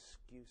of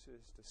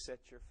excuses to set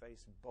your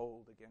face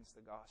bold against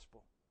the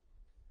gospel,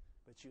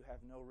 but you have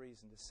no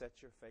reason to set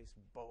your face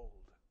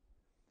bold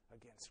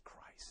against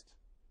Christ.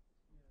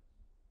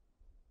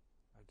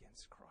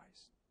 Against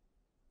Christ.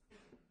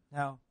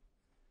 Now,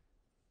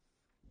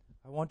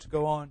 I want to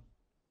go on.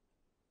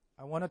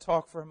 I want to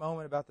talk for a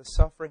moment about the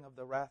suffering of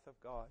the wrath of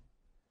God.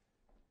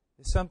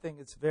 It's something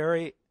that's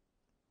very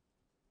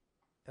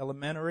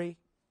elementary,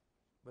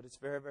 but it's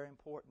very, very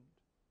important.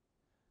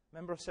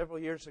 Remember several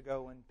years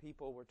ago when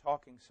people were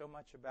talking so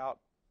much about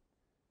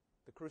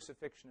the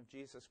crucifixion of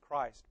Jesus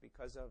Christ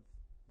because of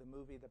the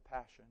movie The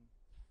Passion.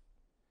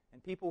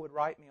 And people would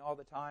write me all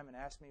the time and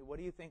ask me, what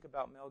do you think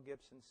about Mel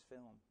Gibson's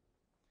film?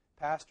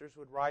 Pastors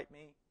would write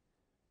me,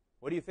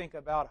 what do you think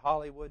about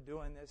Hollywood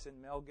doing this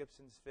in Mel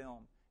Gibson's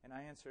film? And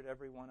I answered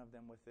every one of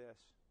them with this.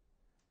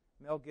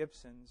 Mel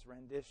Gibson's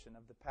rendition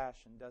of The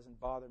Passion doesn't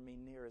bother me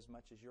near as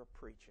much as your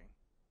preaching.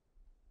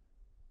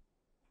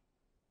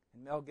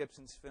 And Mel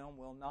Gibson's film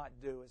will not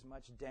do as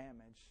much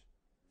damage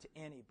to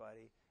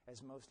anybody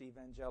as most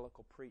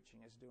evangelical preaching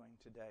is doing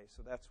today.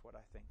 So that's what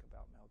I think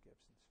about Mel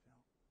Gibson's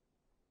film.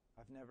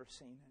 I've never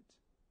seen it.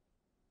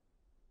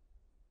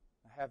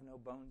 I have no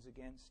bones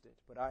against it,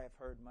 but I have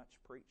heard much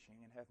preaching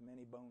and have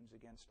many bones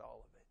against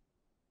all of it.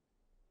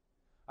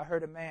 I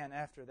heard a man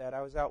after that.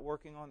 I was out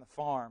working on the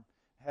farm.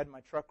 I had my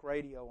truck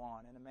radio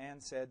on, and a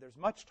man said, there's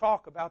much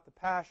talk about the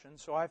Passion,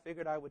 so I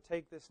figured I would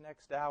take this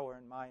next hour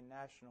in my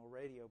national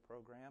radio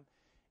program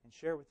and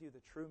share with you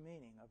the true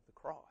meaning of the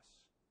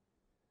cross.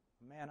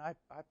 Man, I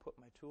put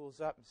my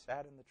tools up and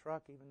sat in the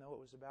truck even though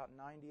it was about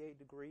 98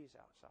 degrees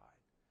outside.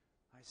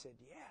 I said,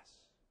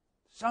 yes,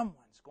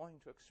 someone's going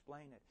to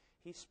explain it.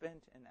 He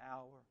spent an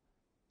hour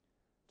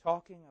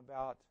talking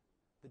about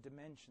the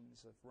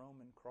dimensions of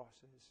Roman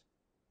crosses.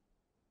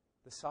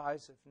 the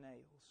size of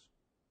nails,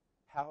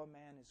 how a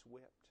man is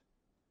whipped,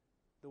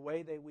 the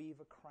way they weave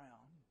a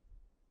crown.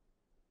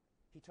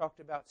 He talked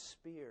about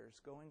spears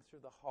going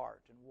through the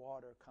heart and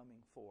water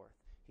coming forth.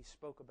 He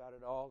spoke about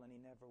it all, and he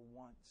never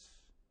once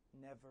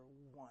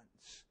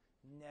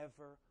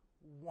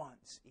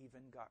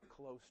even got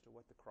close to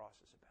what the cross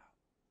is about.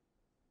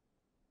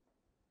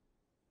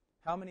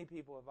 How many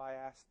people have I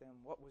asked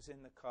them what was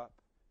in the cup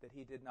that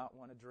he did not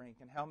want to drink,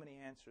 and how many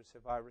answers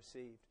have I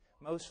received?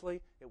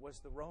 Mostly, it was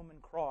the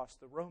Roman cross,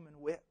 the Roman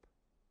whip.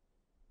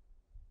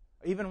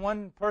 Even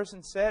one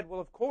person said,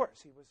 well, of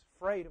course, he was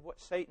afraid of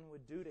what Satan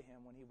would do to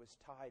him when he was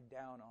tied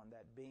down on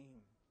that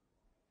beam.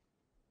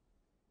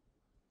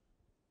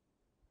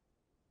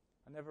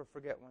 I'll never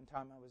forget one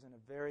time I was in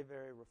a very,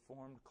 very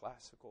reformed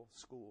classical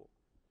school,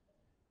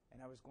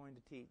 and I was going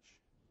to teach.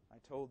 I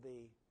told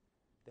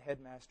the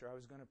headmaster I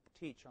was going to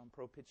teach on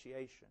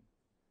propitiation.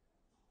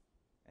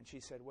 And she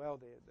said, well,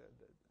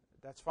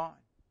 that's fine.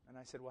 And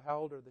I said, well, how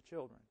old are the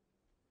children?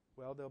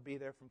 Well, they'll be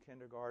there from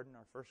kindergarten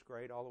or first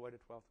grade all the way to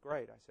 12th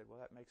grade. I said, well,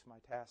 that makes my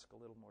task a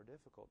little more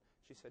difficult.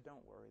 She said,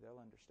 don't worry,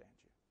 they'll understand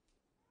you.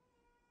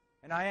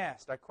 And I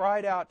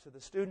cried out to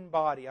the student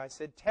body. I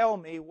said, tell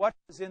me what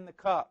was in the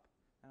cup.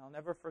 And I'll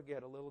never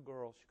forget a little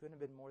girl. She couldn't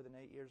have been more than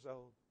 8 years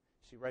old.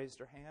 She raised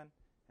her hand,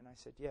 and I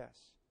said,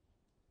 yes.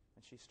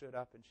 And she stood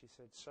up and she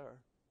said, sir,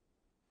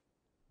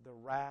 the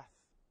wrath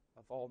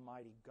of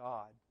Almighty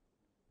God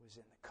was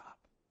in the cup.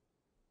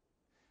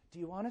 Do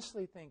you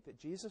honestly think that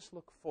Jesus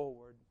looked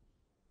forward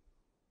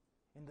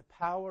in the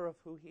power of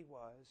who He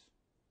was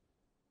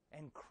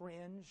and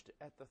cringed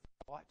at the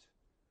thought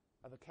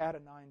of a cat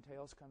of nine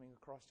tails coming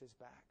across His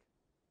back?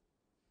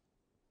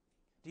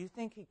 Do you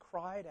think He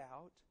cried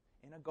out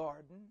in a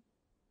garden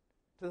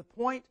to the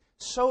point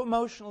so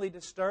emotionally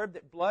disturbed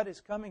that blood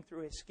is coming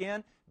through His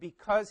skin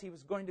because He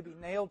was going to be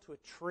nailed to a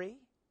tree?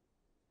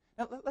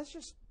 Now, let's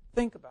just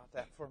think about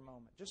that for a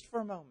moment, just for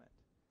a moment.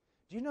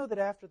 Do you know that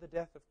after the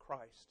death of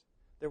Christ,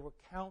 there were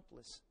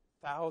countless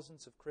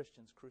thousands of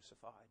Christians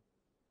crucified?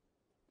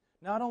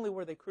 Not only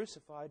were they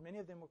crucified, many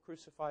of them were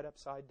crucified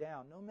upside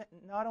down.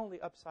 Not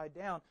only upside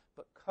down,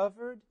 but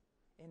covered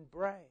in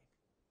bray,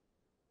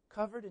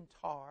 covered in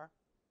tar,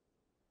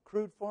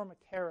 crude form of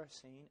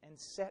kerosene, and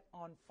set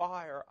on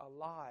fire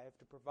alive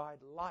to provide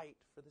light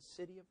for the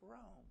city of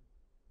Rome.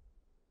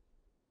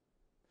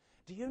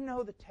 Do you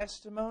know the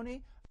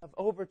testimony of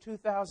over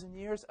 2,000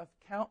 years of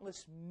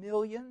countless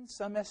millions,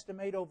 some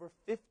estimate over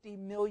 50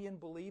 million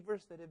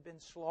believers that have been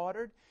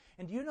slaughtered?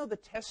 And do you know the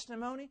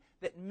testimony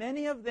that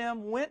many of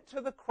them went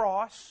to the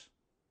cross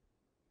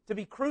to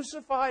be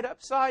crucified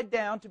upside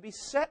down, to be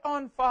set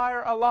on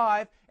fire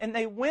alive, and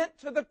they went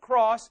to the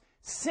cross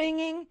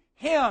singing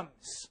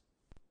hymns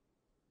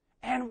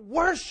and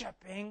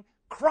worshiping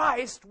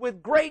Christ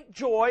with great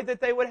joy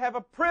that they would have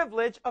a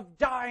privilege of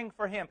dying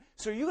for Him.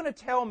 So you're going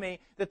to tell me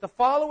that the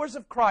followers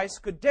of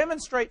Christ could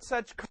demonstrate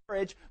such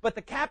courage, but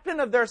the captain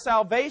of their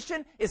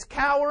salvation is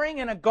cowering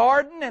in a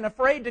garden and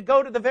afraid to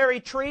go to the very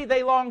tree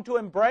they long to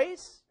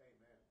embrace?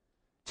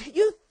 Amen. Do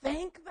you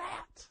think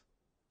that?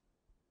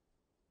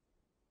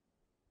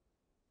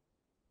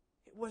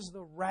 It was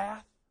the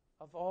wrath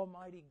of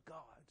Almighty God.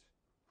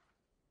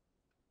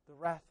 The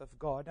wrath of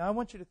God. Now I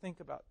want you to think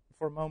about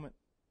for a moment.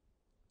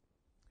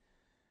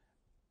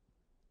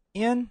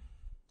 In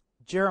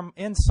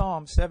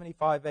Psalm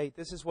 75:8,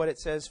 this is what it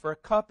says, for a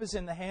cup is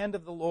in the hand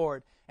of the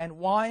Lord, and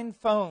wine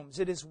foams.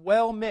 It is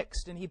well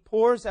mixed, and He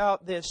pours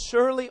out this.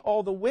 Surely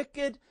all the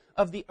wicked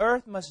of the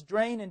earth must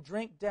drain and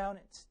drink down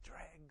its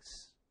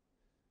dregs.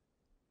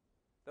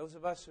 Those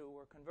of us who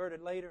were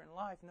converted later in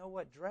life know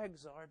what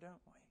dregs are, don't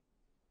we?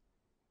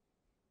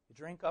 You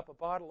drink up a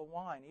bottle of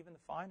wine, even the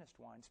finest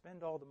wine.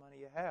 Spend all the money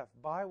you have.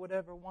 Buy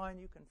whatever wine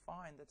you can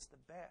find that's the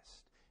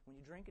best. When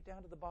you drink it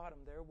down to the bottom,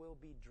 there will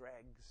be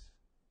dregs.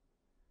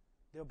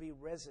 There'll be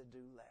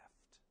residue left.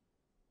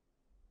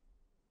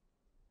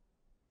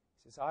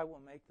 He says, I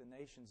will make the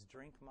nations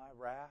drink my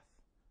wrath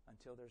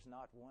until there's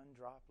not one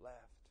drop left.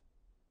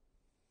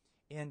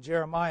 In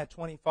Jeremiah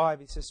 25,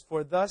 he says,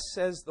 for thus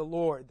says the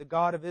Lord, the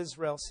God of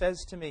Israel,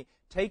 says to me,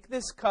 take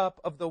this cup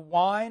of the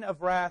wine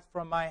of wrath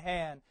from my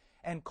hand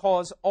and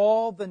cause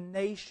all the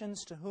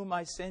nations to whom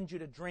I send you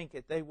to drink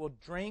it. They will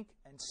drink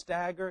and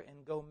stagger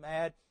and go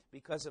mad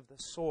because of the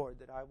sword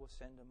that I will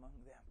send among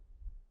them.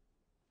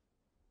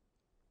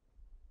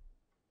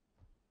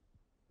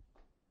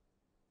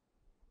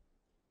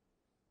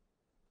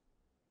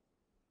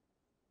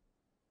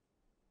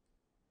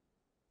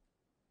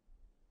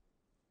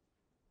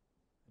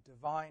 A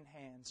divine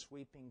hand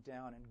sweeping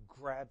down and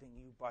grabbing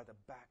you by the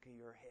back of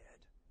your head,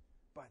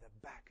 by the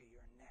back of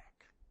your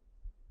neck,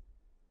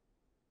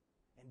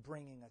 and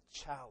bringing a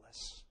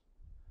chalice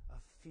of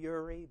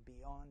fury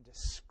beyond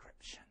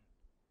description,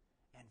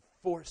 and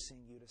forcing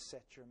you to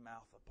set your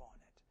mouth upon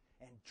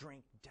it and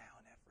drink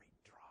down every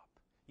drop.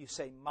 You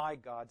say, my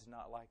God's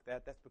not like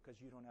that. That's because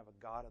you don't have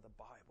a God of the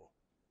Bible.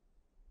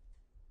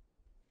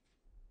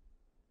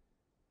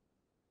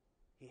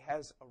 He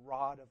has a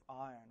rod of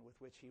iron with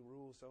which He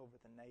rules over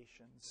the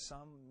nations.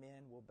 Some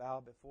men will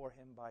bow before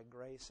Him by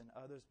grace, and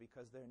others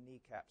because their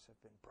kneecaps have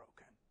been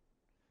broken.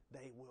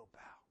 They will bow.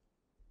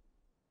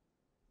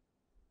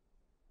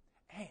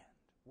 And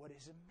what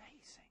is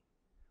amazing,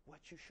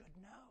 what you should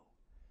know,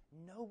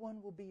 no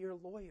one will be your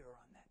lawyer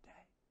on that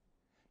day.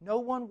 No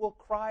one will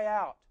cry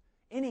out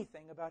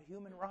anything about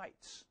human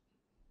rights.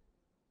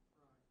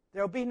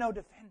 There will be no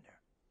defender.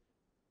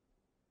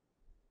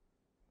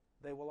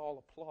 They will all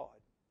applaud.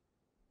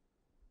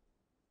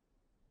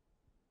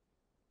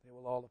 They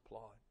will all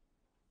applaud.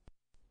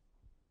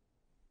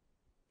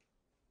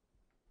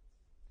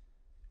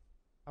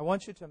 I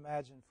want you to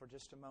imagine for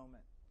just a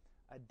moment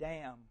a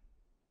dam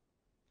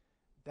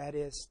that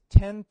is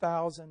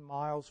 10,000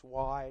 miles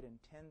wide and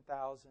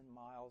 10,000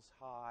 miles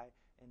high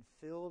and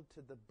filled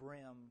to the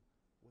brim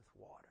with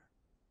water,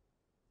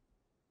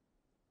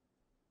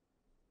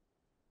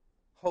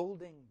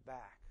 holding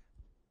back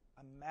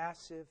a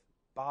massive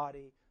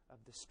body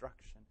of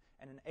destruction.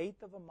 And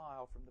 1/8 of a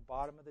mile from the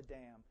bottom of the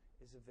dam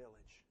is a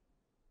village.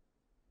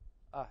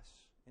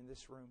 Us in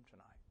this room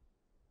tonight.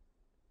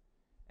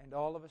 And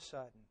all of a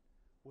sudden,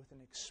 with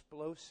an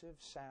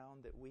explosive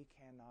sound that we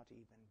cannot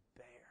even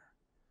bear,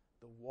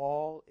 the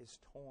wall is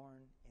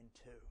torn in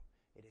two.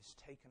 It is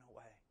taken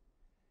away.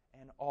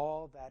 And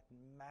all that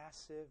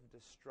massive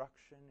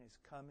destruction is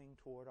coming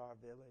toward our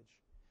village.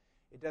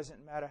 It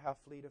doesn't matter how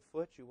fleet of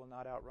foot, you will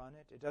not outrun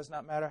it. It does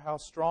not matter how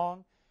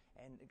strong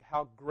and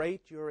how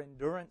great your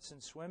endurance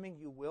in swimming,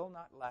 you will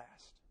not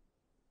last.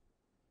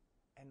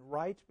 And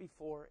right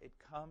before it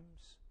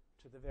comes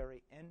to the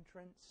very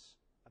entrance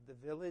of the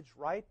village,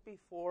 right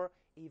before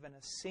even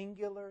a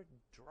singular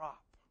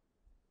drop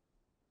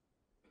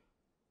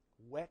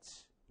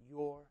wets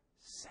your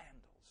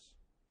sandals,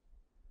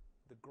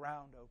 the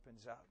ground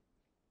opens up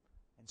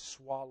and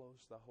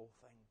swallows the whole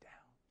thing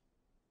down.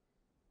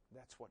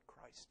 That's what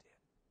Christ did.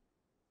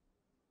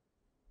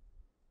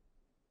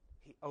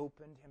 He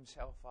opened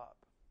Himself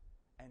up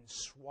and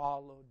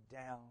swallowed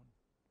down.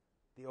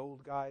 The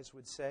old guys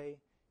would say,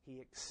 He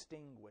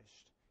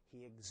extinguished,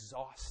 He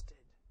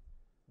exhausted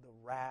the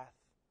wrath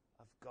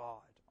of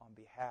God on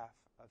behalf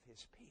of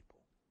His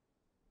people.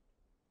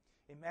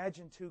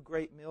 Imagine two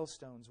great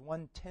millstones,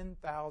 one 10,000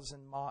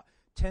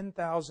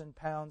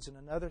 pounds and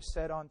another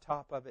set on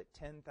top of it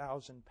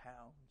 10,000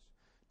 pounds.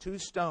 Two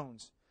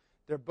stones.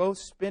 They're both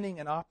spinning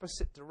in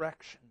opposite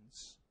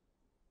directions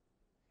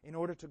in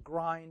order to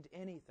grind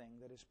anything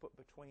that is put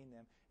between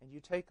them. And you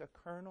take a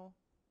kernel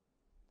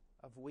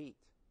of wheat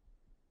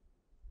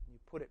and you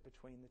put it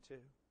between the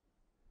two.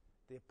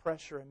 The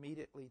pressure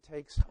immediately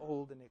takes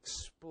hold and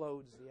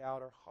explodes the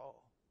outer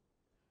hull.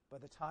 By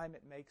the time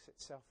it makes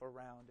itself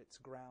around, it's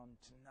ground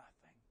to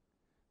nothing.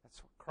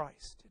 That's what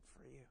Christ did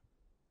for you.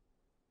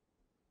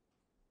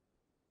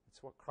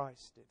 That's what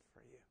Christ did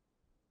for you.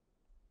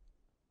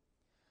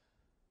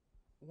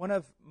 One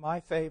of my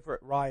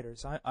favorite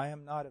writers, I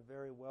am not a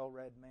very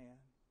well-read man,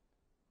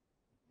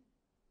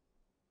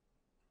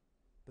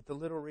 but the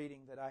little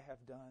reading that I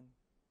have done,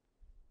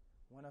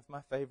 one of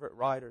my favorite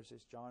writers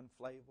is John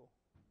Flavel.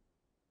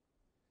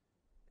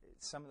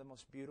 It's some of the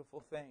most beautiful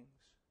things.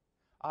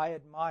 I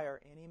admire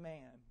any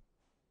man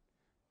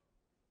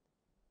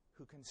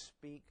who can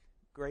speak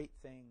great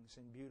things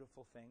and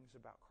beautiful things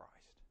about Christ.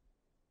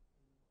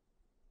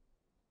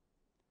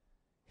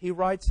 He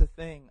writes a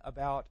thing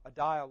about a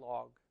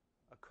dialogue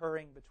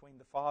occurring between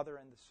the Father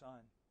and the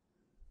Son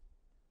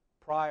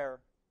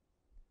prior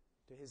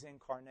to His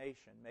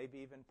incarnation, maybe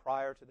even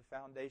prior to the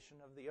foundation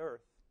of the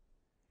earth.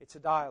 It's a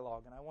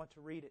dialogue, and I want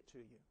to read it to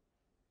you.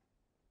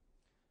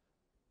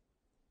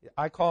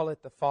 I call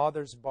it the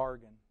Father's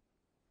bargain.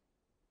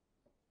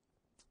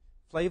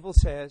 Flavel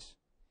says,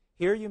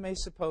 here you may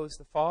suppose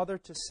the Father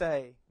to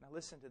say, now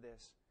listen to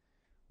this,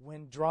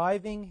 when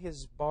driving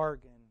His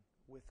bargain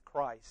with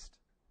Christ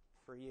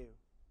for you.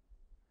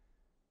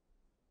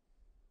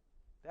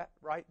 That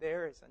right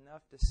there is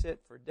enough to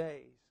sit for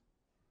days.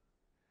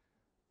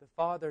 The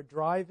Father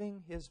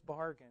driving His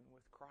bargain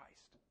with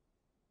Christ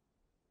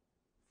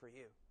for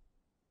you.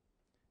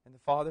 And the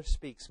Father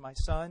speaks, my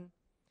Son,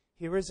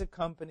 here is a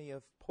company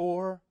of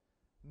poor,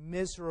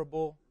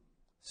 miserable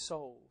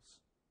souls.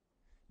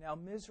 Now,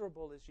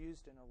 miserable is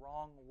used in a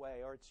wrong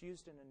way, or it's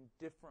used in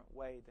a different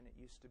way than it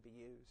used to be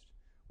used.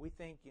 We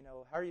think,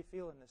 how are you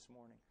feeling this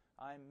morning?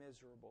 I'm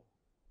miserable.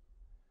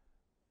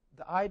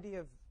 The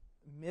idea of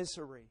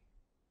misery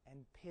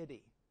and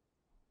pity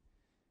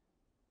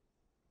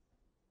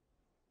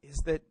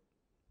is that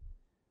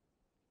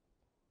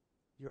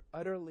you're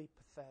utterly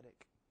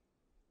pathetic.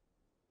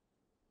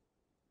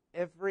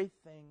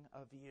 Everything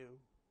of you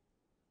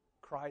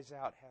cries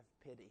out, have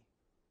pity,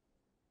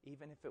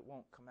 even if it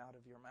won't come out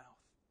of your mouth.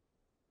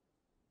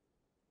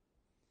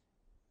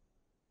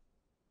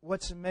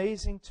 What's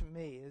amazing to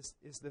me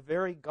is the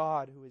very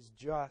God who is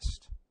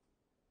just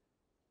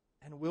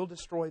and will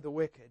destroy the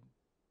wicked,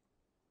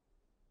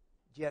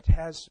 yet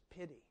has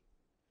pity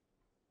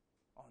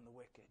on the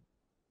wicked.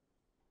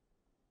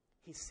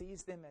 He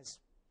sees them as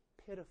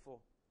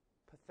pitiful,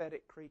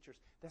 pathetic creatures.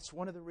 That's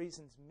one of the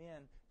reasons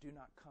men do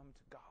not come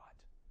to God.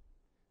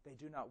 They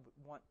do not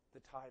want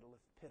the title of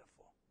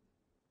pitiful.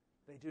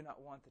 They do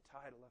not want the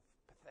title of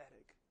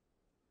pathetic.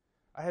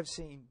 I have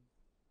seen,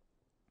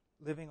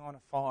 living on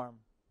a farm,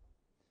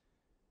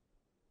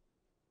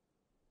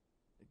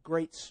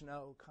 great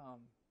snow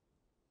come,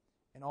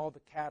 and all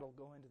the cattle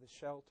go into the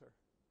shelter,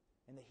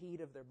 and the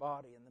heat of their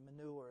body and the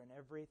manure and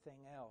everything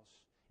else,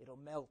 it'll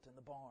melt in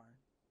the barn,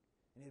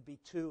 and it'll be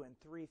 2 and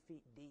 3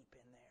 feet deep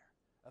in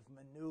there of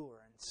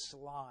manure and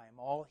slime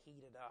all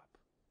heated up.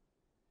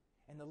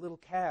 And the little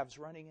calves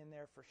running in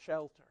there for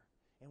shelter,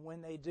 and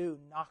when they do,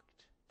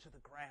 knocked to the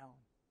ground,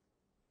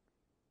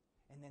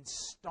 and then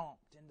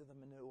stomped into the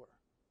manure.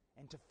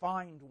 And to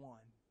find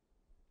one,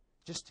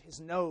 just his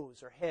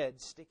nose or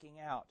head sticking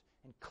out,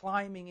 and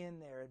climbing in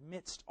there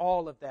amidst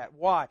all of that.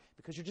 Why?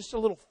 Because you're just a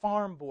little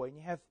farm boy, and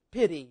you have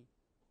pity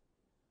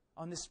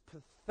on this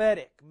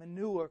pathetic,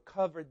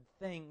 manure-covered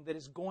thing that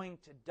is going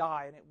to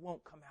die, and it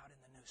won't come out in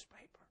the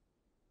newspaper.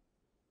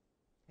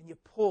 And you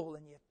pull,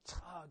 and you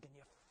tug, and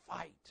you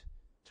fight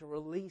to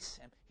release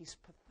him. He's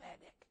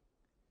pathetic.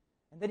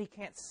 And then he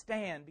can't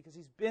stand because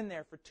he's been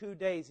there for 2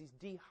 days. He's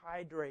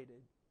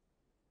dehydrated.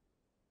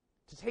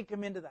 To take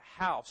him into the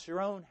house, your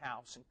own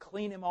house, and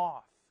clean him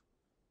off.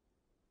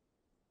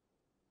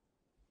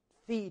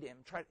 Feed him.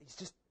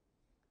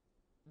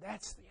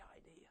 That's the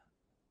idea.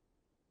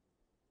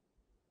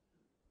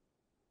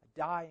 A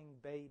dying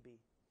baby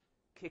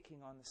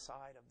kicking on the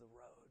side of the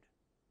road,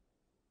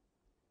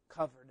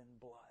 covered in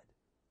blood,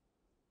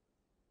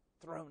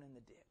 thrown in the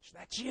ditch.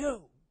 That's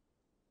you.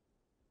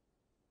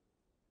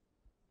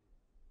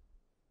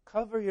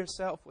 Cover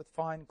yourself with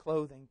fine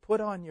clothing.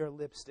 Put on your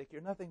lipstick.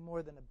 You're nothing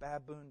more than a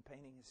baboon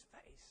painting his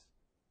face.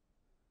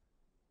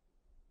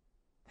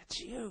 That's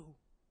you.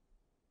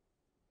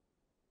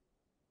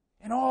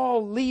 And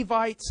all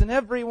Levites and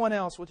everyone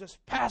else will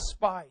just pass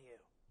by you.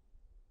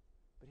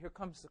 But here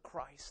comes the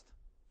Christ.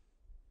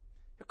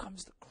 Here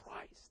comes the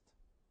Christ.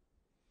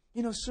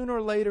 You know, sooner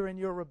or later in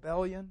your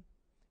rebellion,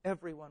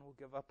 everyone will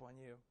give up on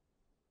you.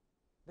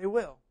 They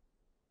will.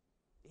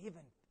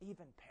 Even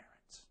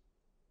parents.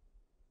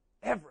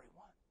 Everyone.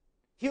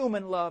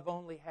 Human love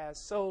only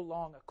has so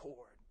long a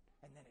cord,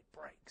 and then it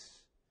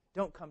breaks.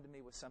 Don't come to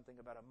me with something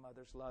about a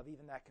mother's love.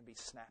 Even that can be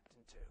snapped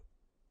in two.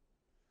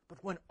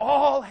 But when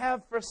all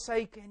have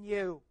forsaken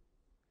you,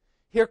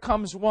 here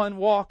comes one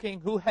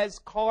walking who has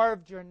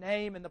carved your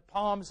name in the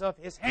palms of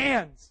his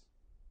hands.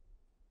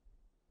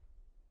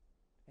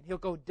 And he'll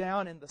go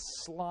down in the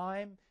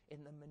slime,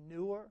 in the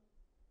manure,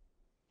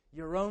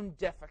 your own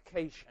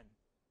defecation,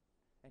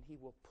 and he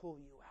will pull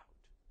you out.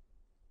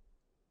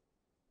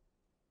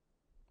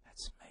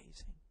 That's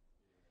amazing.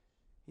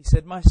 He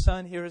said, my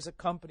son, here is a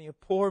company of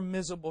poor,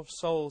 miserable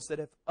souls that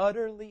have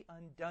utterly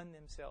undone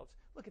themselves.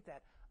 Look at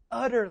that.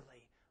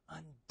 Utterly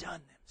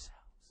undone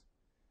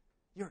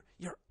themselves.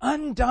 You're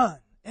undone.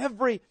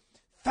 Every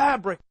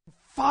fabric,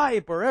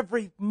 fiber,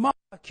 every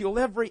molecule,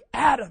 every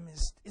atom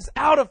is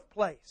out of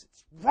place.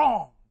 It's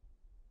wrong.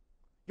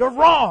 You're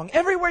wrong.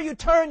 Everywhere you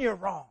turn, you're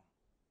wrong.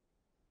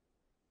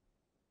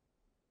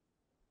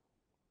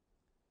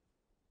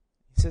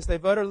 He says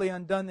they've utterly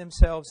undone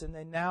themselves and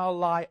they now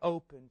lie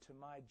open to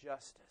my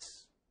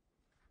justice.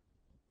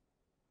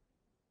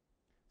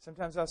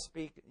 Sometimes I'll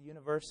speak at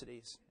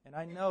universities and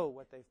I know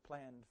what they've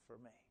planned for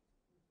me.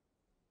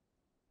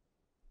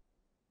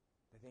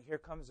 They think, here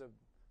comes a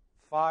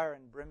fire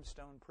and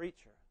brimstone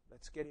preacher.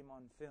 Let's get him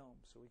on film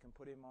so we can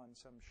put him on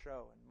some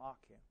show and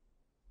mock him.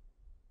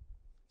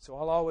 So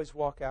I'll always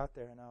walk out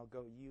there and I'll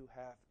go, you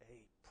have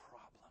a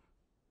problem.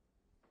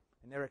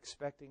 And they're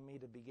expecting me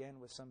to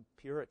begin with some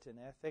Puritan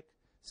ethic,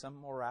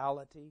 some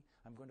morality.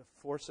 I'm going to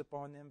force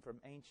upon them from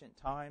ancient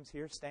times.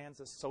 Here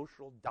stands a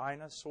social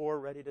dinosaur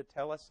ready to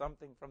tell us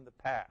something from the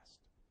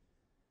past.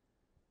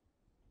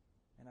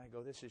 And I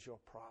go, this is your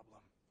problem.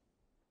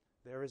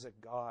 There is a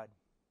God,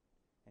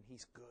 and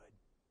He's good.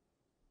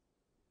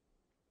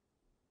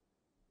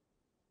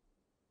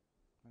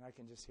 And I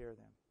can just hear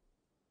them.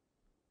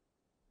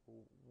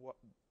 What?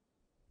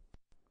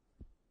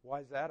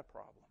 Why is that a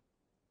problem?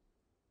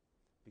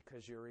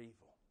 Because you're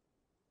evil.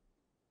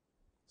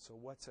 So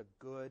what's a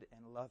good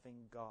and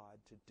loving God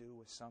to do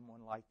with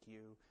someone like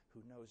you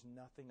who knows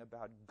nothing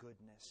about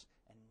goodness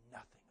and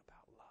nothing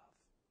about love?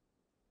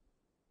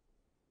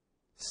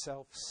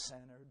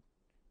 Self-centered,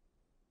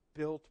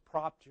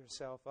 propped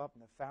yourself up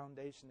in the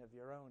foundation of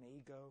your own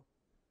ego.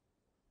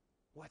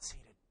 What's He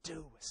to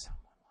do with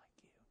someone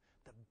like you?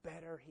 The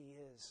better He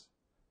is,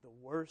 the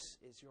worse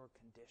is your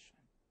condition.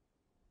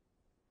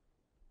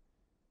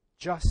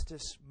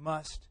 Justice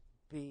must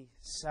be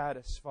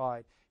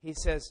satisfied. He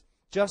says,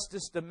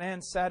 justice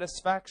demands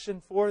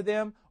satisfaction for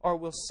them or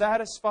will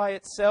satisfy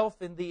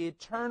itself in the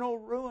eternal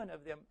ruin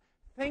of them.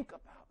 Think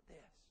about this.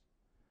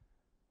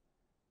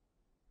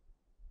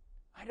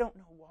 I don't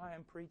know why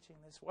I'm preaching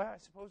this way. I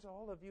suppose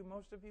all of you,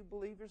 most of you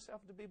believe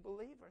yourself to be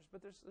believers,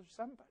 but there's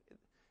somebody.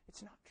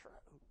 It's not true.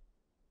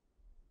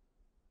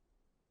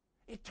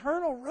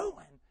 Eternal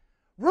ruin.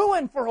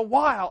 Ruin for a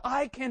while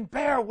I can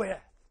bear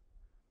with.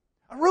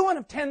 A ruin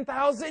of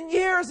 10,000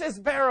 years is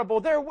bearable.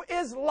 There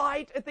is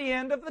light at the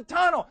end of the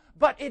tunnel,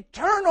 but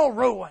eternal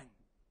ruin,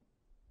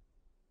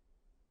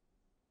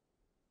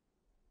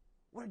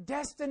 where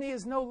destiny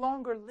is no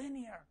longer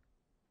linear.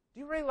 Do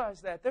you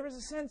realize that? There is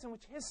a sense in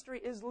which history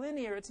is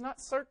linear. It's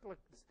not circular.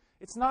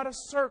 It's not a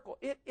circle.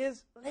 It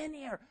is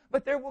linear.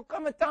 But there will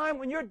come a time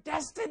when your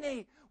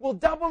destiny will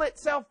double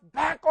itself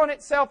back on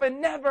itself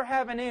and never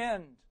have an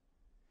end.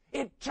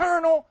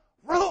 Eternal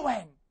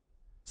ruin.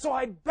 So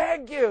I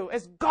beg you,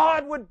 as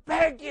God would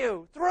beg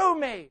you through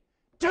me,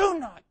 do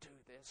not do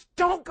this.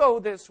 Don't go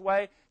this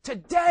way.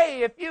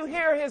 Today, if you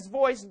hear His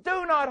voice,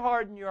 do not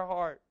harden your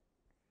heart.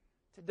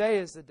 Today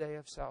is the day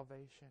of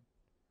salvation.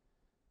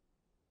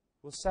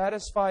 Will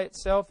satisfy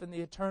itself in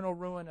the eternal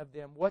ruin of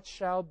them. What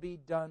shall be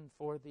done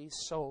for these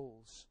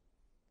souls?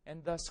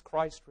 And thus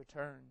Christ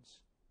returns.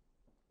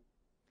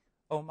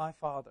 O my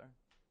Father,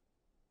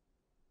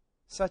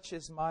 such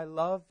is my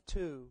love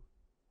to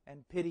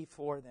and pity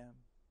for them.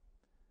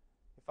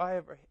 If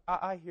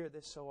I hear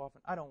this so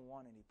often, I don't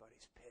want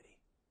anybody's pity.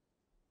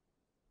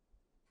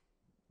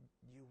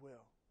 You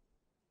will.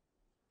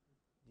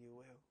 You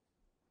will.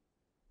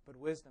 But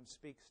wisdom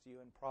speaks to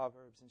you in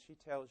Proverbs, and she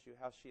tells you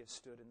how she has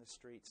stood in the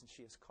streets and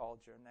she has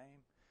called your name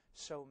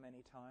so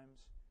many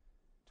times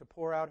to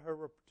pour out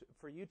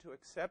for you to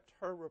accept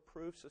her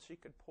reproof so she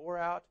could pour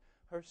out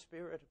her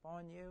Spirit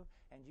upon you,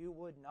 and you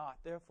would not.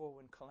 Therefore,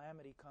 when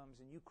calamity comes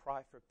and you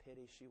cry for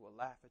pity, she will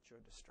laugh at your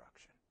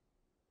destruction.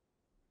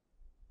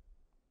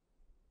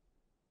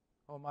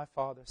 Oh, my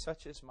Father,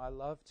 such is my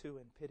love to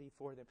and pity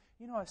for them.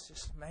 You know, it's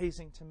just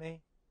amazing to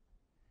me.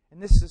 And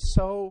this is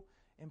so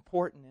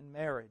important in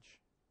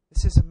marriage.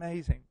 This is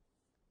amazing.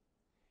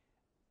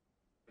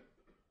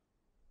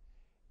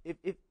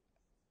 If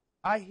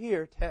I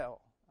hear tell,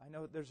 I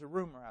know there's a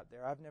rumor out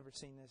there, I've never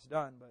seen this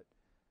done, but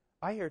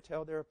I hear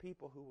tell there are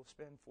people who will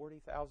spend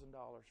 $40,000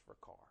 for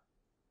a car.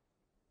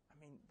 I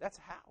mean, that's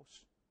a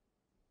house.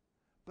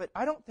 But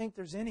I don't think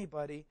there's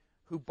anybody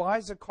who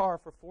buys a car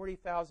for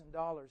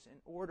 $40,000 in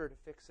order to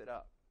fix it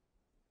up.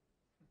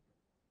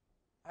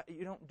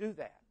 You don't do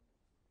that.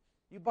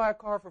 You buy a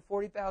car for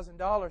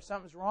 $40,000,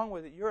 something's wrong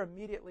with it, you're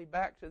immediately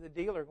back to the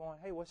dealer going,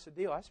 hey, what's the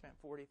deal? I spent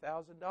 $40,000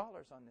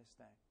 on this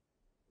thing.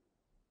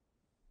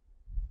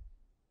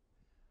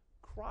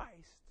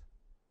 Christ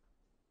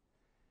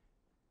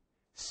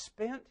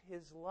spent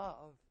His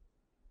love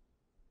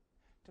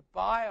to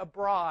buy a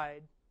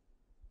bride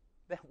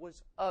that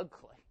was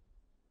ugly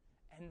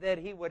and that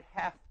He would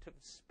have to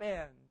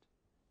spend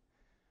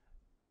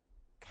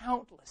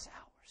countless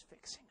hours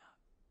fixing up.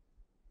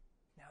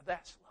 Now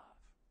that's love.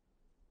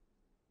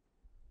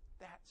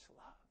 That's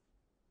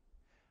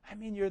love. I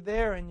mean, you're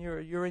there and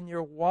you're in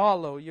your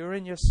wallow, you're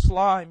in your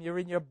slime, you're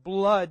in your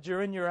blood,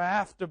 you're in your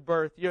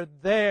afterbirth, you're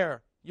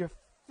there, you're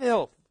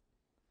filth.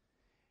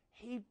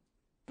 He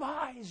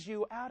buys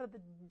you out of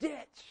the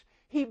ditch.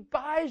 He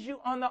buys you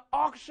on the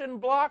auction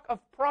block of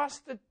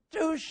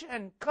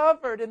prostitution,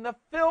 covered in the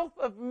filth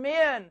of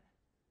men,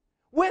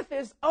 with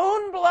His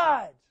own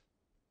blood,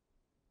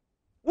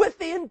 with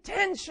the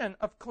intention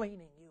of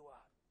cleaning you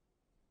up.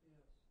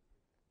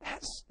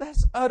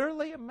 That's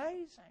utterly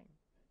amazing.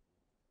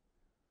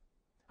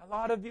 A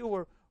lot of you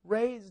were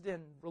raised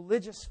in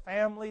religious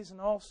families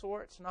and all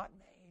sorts, not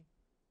me.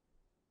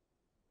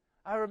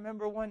 I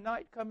remember one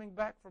night coming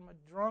back from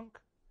a drunk,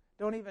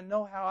 don't even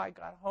know how I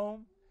got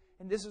home,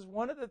 and this is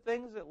one of the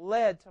things that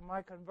led to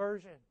my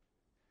conversion.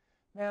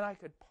 Man, I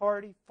could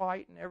party,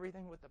 fight, and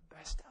everything with the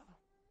best of them.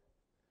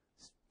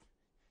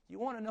 You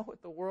want to know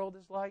what the world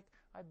is like?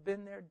 I've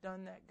been there,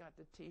 done that, got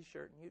the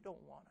T-shirt, and you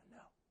don't want to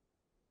know.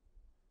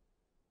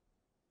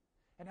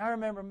 And I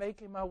remember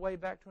making my way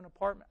back to an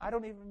apartment. I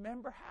don't even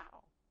remember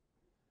how.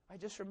 I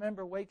just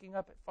remember waking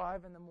up at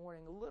 5 in the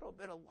morning, a little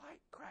bit of light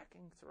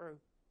cracking through,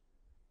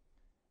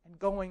 and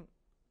going,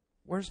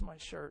 where's my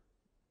shirt?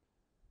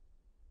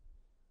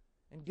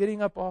 And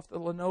getting up off the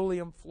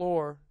linoleum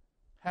floor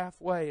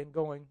halfway and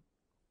going,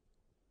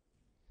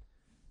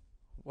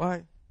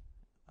 why?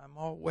 I'm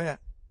all wet.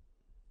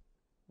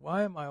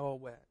 Why am I all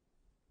wet?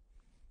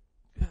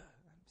 I'm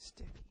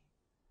sticky.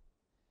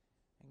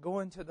 And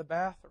going to the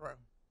bathroom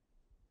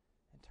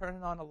and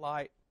turning on a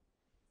light.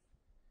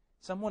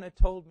 Someone had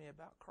told me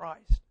about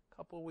Christ a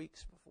couple of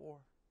weeks before.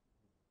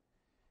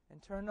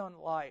 And turned on the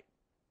light.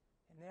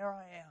 And there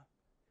I am,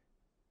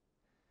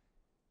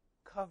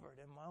 covered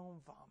in my own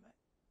vomit.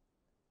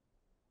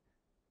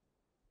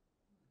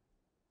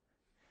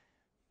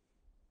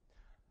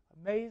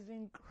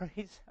 Amazing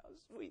grace, how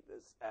sweet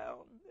the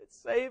sound that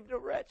saved a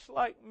wretch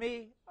like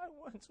me. I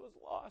once was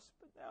lost,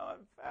 but now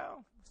I'm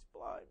found. I was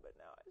blind, but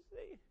now I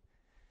see.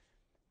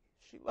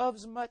 She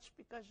loves much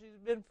because she's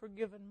been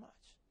forgiven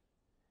much.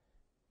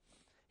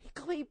 He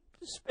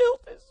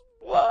spilled His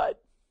blood.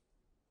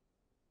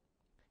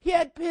 He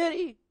had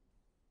pity.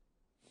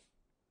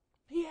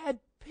 He had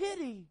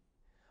pity.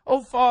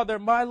 Oh, Father,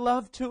 my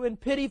love to and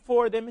pity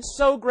for them is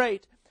so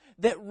great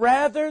that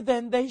rather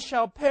than they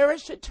shall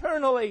perish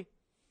eternally,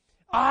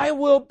 I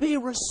will be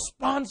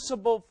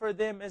responsible for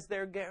them as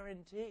their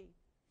guarantee.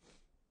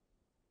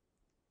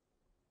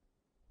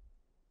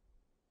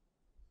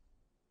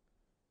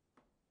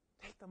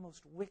 Take the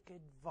most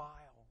wicked, vile,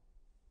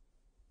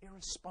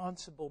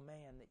 irresponsible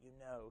man that you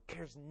know,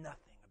 cares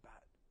nothing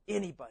about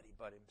anybody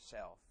but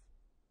himself,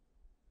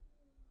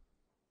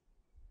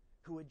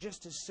 who would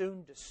just as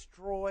soon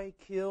destroy,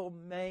 kill,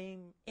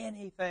 maim,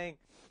 anything,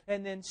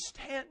 and then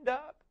stand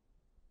up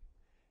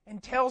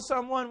and tell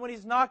someone when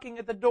he's knocking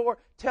at the door,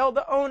 tell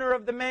the owner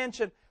of the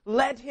mansion,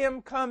 let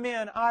him come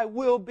in, I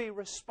will be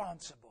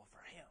responsible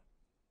for him.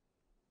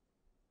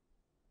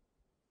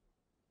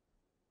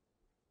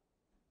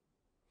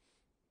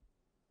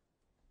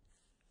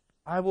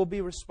 I will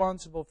be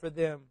responsible for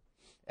them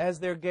as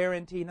their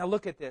guarantee. Now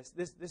look at this.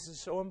 This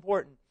is so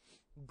important.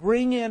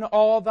 Bring in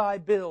all thy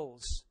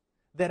bills,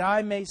 that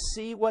I may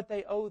see what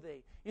they owe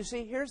thee. You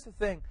see, here's the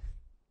thing.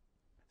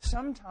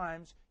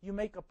 Sometimes you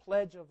make a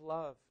pledge of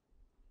love,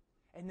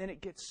 and then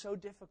it gets so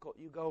difficult.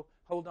 You go,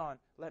 hold on,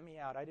 let me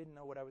out. I didn't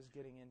know what I was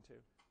getting into.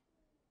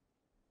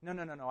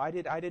 No. I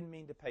didn't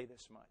mean to pay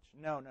this much.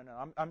 No.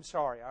 I'm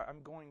sorry.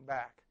 I'm going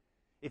back.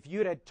 If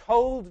you'd had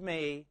told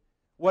me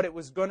what it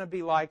was going to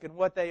be like and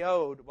what they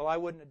owed, well, I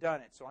wouldn't have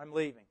done it, so I'm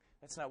leaving.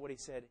 That's not what he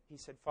said. He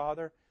said,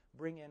 Father,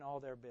 bring in all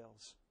their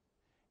bills.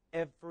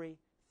 Everything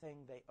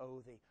they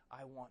owe thee,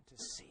 I want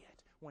to see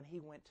it. When he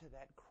went to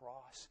that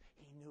cross,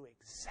 he knew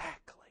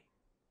exactly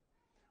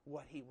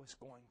what he was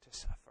going to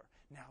suffer.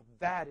 Now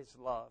that is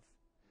love.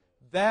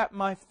 That,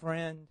 my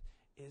friend,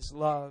 is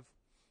love.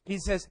 He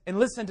says, and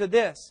listen to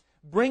this,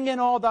 bring in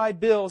all thy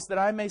bills that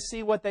I may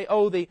see what they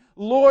owe thee.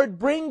 Lord,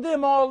 bring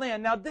them all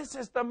in. Now this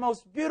is the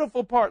most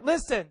beautiful part.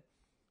 Listen,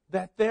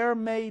 that there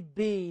may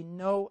be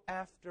no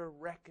after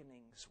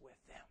reckonings with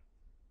them.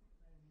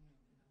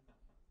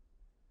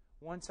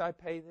 Once I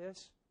pay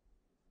this,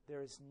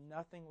 there is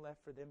nothing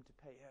left for them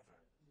to pay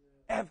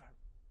ever. Ever.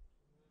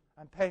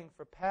 I'm paying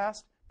for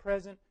past,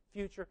 present,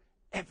 future,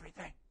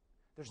 everything.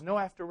 There's no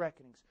after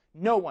reckonings.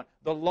 No one.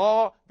 The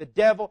law, the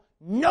devil,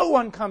 no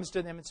one comes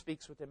to them and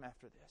speaks with them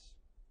after this.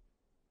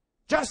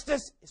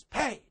 Justice is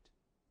paid.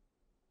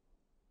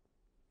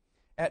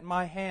 At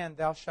my hand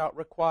thou shalt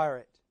require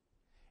it,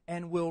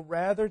 and will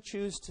rather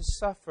choose to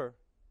suffer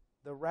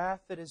the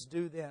wrath that is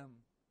due them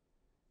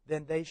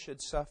than they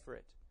should suffer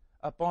it.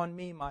 Upon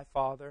me, my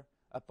Father,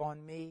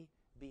 upon me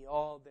be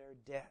all their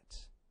debt.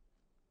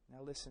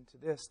 Now listen to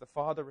this. The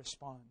Father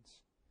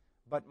responds,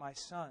 but my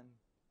Son,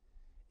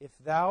 if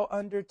thou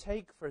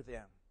undertake for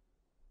them,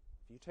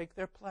 if you take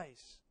their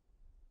place,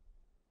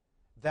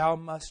 thou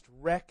must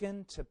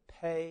reckon to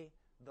pay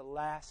the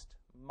last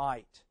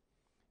mite.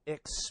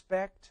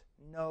 Expect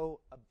no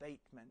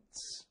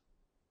abatements.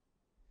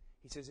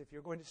 He says, if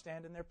you're going to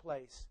stand in their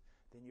place,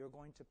 then you're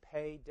going to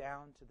pay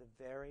down to the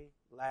very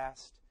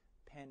last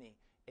penny.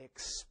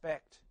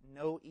 Expect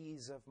no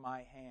ease of my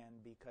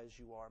hand because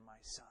you are my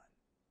Son.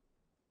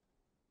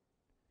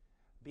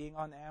 Being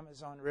on the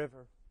Amazon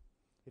River,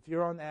 if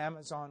you're on the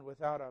Amazon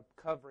without a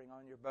covering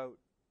on your boat,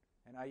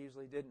 and I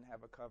usually didn't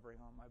have a covering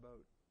on my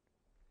boat,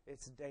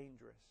 it's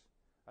dangerous.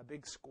 A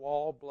big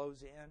squall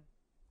blows in,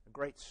 a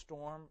great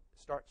storm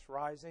starts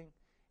rising,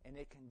 and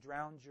it can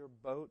drown your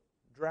boat,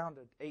 drown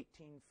an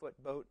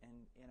 18-foot boat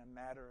in a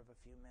matter of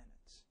a few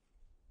minutes.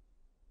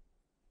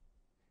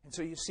 And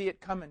so you see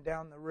it coming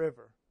down the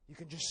river. You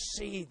can just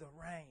see the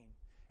rain,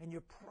 and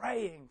you're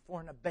praying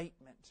for an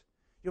abatement.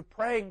 You're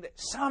praying that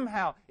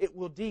somehow it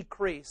will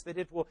decrease, that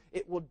it will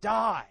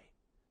die,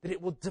 that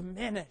it will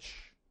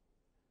diminish.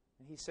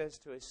 And he says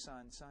to his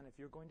son, Son, if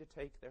you're going to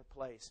take their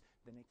place,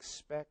 then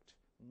expect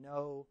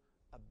no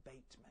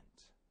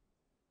abatement,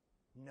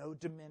 no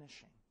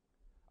diminishing.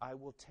 I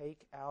will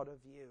take out of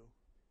you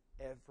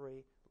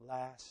every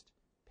last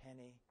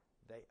penny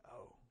they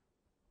owe.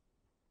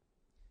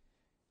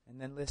 And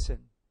then listen,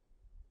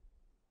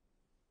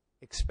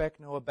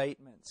 expect no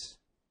abatements.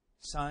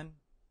 Son,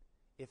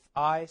 if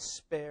I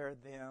spare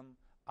them,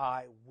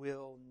 I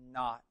will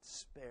not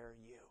spare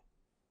you.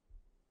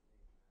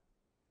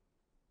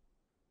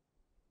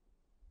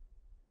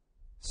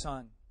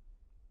 Son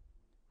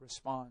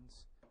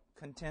responds,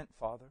 content,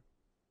 Father.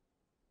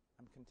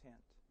 I'm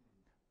content.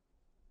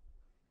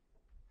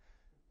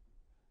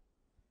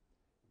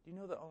 Do you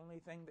know the only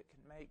thing that can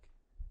make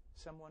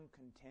someone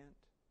content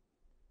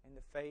in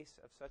the face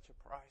of such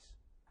a price?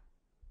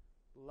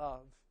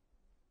 Love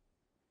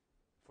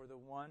for the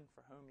one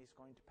for whom he's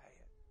going to pay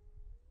it.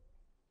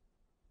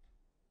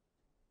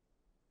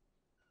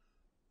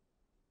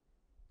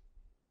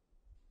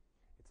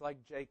 It's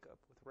like Jacob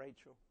with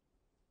Rachel.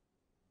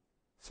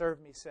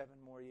 Serve me 7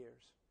 more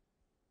years.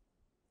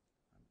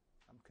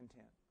 I'm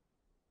content.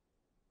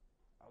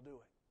 I'll do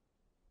it.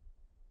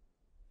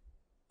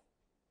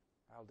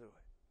 I'll do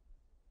it.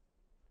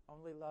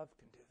 Only love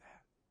can do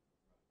that.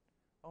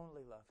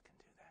 Only love can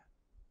do that.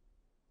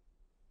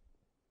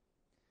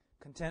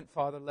 Content,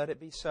 Father, let it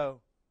be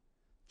so.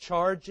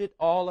 Charge it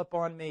all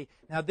upon me.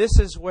 Now this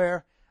is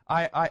where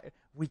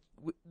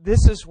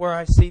this is where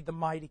I see the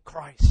mighty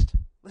Christ.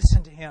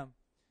 Listen to him.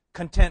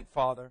 Content,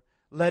 Father,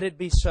 let it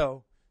be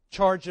so.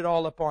 Charge it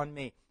all upon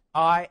me.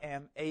 I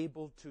am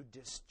able to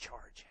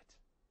discharge it.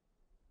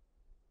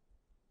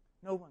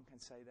 No one can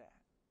say that.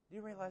 Do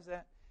you realize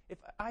that? If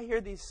I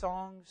hear these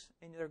songs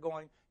and they're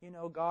going,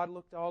 God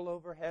looked all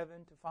over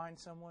heaven to find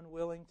someone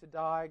willing to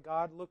die.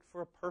 God looked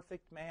for a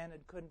perfect man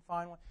and couldn't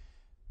find one.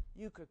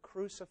 You could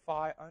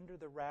crucify under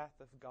the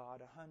wrath of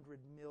God 100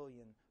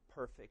 million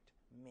perfect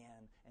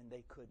men, and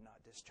they could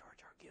not discharge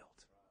our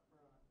guilt.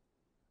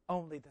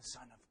 Only the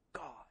Son of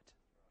God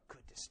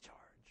could discharge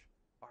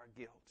our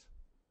guilt.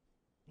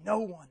 No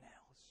one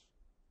else.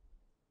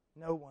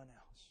 No one else.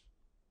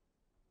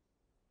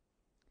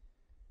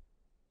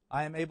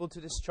 I am able to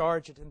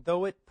discharge it, and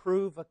though it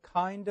prove a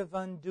kind of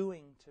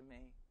undoing to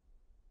me,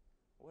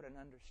 what an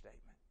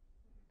understatement.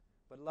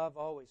 But love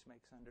always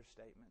makes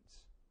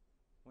understatements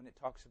when it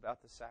talks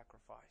about the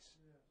sacrifice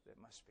that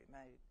must be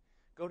made.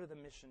 Go to the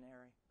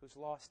missionary who's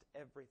lost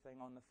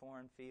everything on the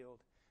foreign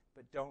field,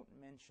 but don't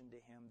mention to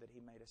him that he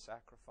made a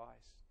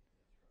sacrifice.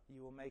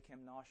 You will make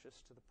him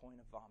nauseous to the point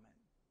of vomit.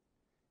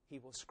 He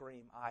will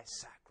scream, I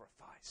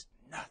sacrificed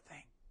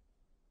nothing.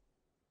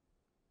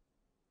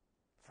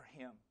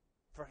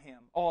 For him,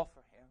 all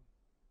for him.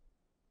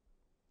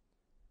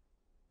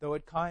 Though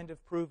it kind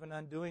of prove an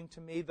undoing to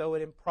me, though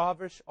it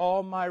impoverish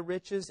all my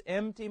riches,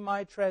 empty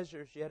my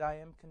treasures, yet I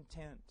am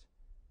content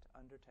to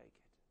undertake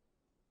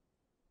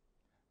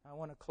it. I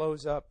want to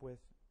close up with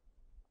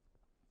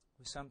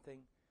something.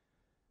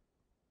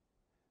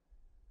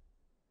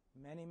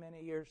 Many,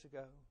 many years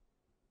ago,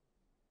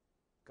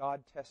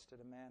 God tested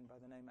a man by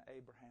the name of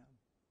Abraham.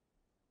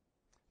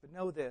 But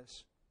know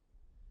this,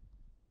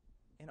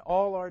 in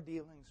all our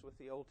dealings with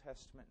the Old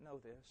Testament, know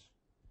this,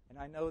 and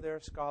I know there are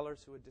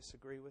scholars who would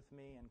disagree with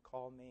me and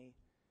call me,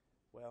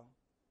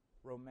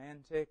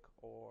 romantic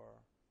or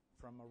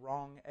from a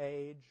wrong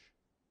age.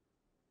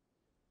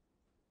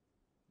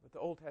 But the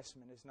Old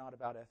Testament is not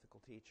about ethical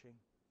teaching.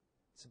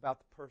 It's about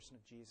the person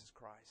of Jesus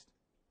Christ.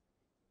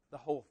 The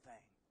whole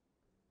thing.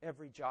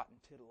 Every jot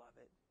and tittle of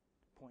it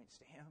points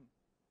to Him.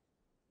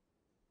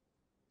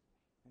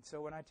 And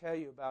so when I tell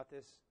you about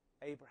this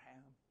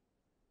Abraham,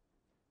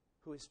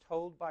 who is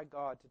told by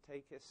God to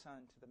take his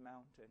son to the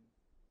mountain,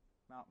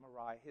 Mount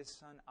Moriah, his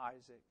son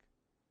Isaac,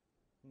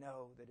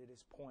 know that it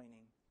is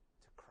pointing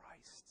to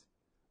Christ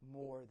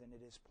more than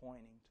it is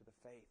pointing to the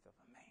faith of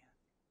a man.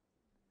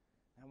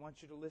 And I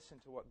want you to listen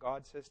to what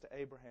God says to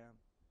Abraham.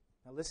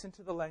 Now listen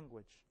to the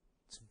language.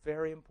 It's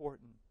very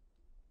important.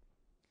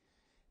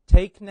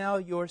 Take now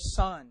your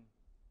son,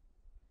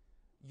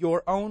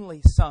 your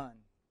only son,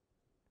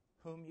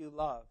 whom you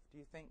love. Do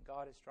you think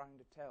God is trying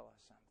to tell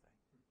us something?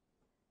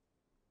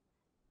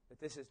 That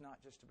this is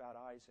not just about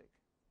Isaac.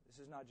 This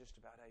is not just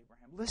about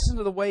Abraham. Listen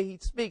to the way he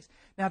speaks.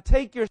 Now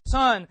take your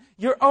son,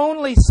 your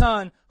only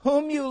son,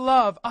 whom you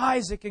love,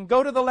 Isaac, and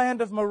go to the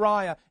land of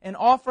Moriah and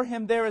offer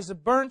him there as a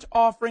burnt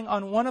offering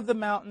on one of the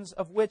mountains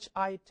of which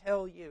I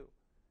tell you.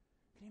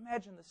 Can you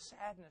imagine the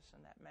sadness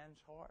in that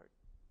man's heart?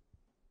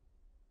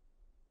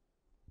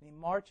 And he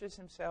marches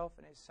himself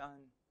and his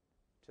son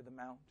to the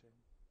mountain.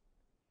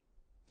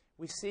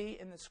 We see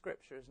in the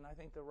Scriptures, and I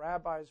think the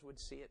rabbis would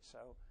see it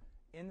so,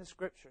 in the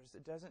Scriptures,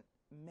 it doesn't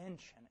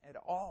mention at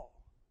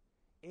all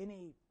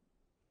any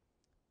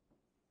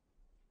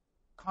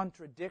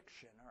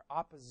contradiction or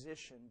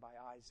opposition by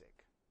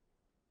Isaac.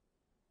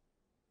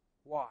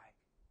 Why?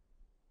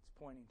 It's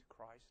pointing to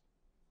Christ.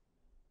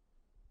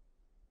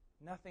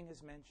 Nothing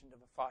is mentioned of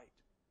a fight.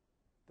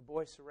 The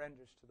boy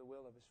surrenders to the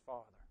will of his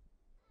father.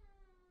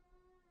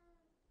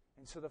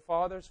 And so the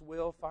father's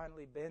will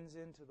finally bends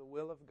into the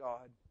will of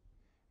God,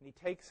 and he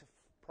takes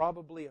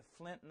probably a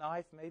flint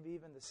knife, maybe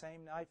even the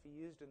same knife he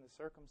used in the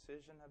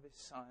circumcision of his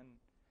son,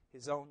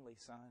 his only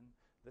son,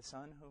 the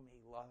son whom he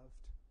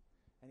loved.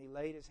 And he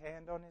laid his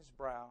hand on his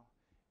brow,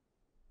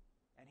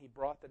 and he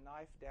brought the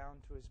knife down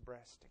to his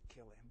breast to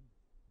kill him.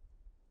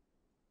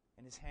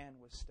 And his hand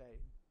was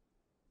stayed.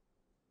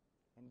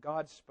 And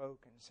God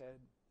spoke and said,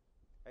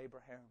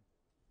 Abraham,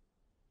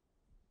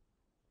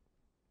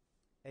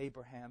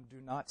 Abraham,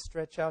 do not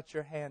stretch out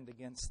your hand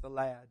against the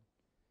lad,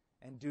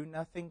 and do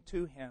nothing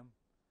to him.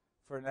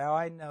 For now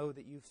I know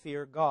that you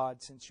fear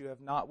God, since you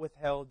have not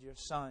withheld your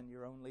son,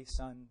 your only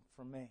son,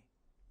 from me.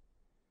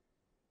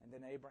 And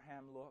then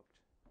Abraham looked,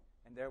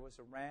 and there was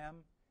a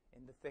ram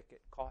in the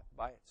thicket caught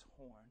by its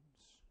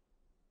horns.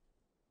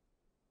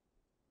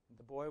 And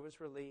the boy was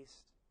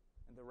released,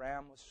 and the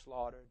ram was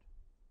slaughtered.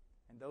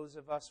 And those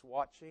of us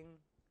watching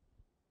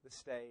the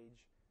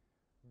stage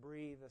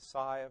breathe a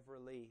sigh of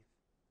relief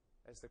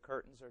as the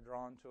curtains are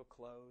drawn to a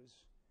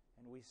close,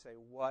 and we say,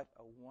 what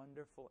a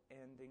wonderful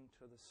ending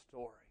to the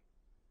story.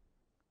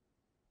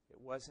 It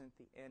wasn't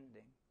the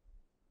ending.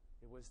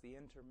 It was the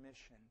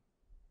intermission.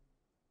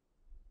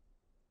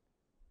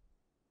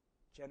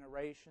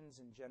 Generations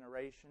and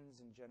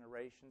generations and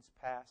generations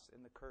pass,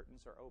 and the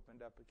curtains are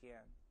opened up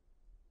again.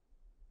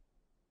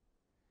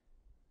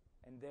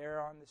 And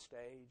there on the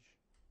stage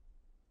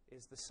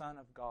is the Son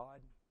of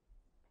God,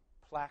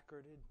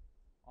 placarded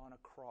on a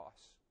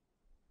cross.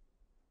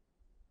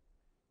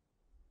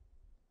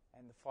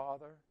 And the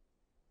Father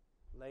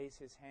lays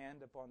His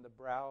hand upon the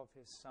brow of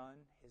His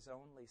Son, His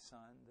only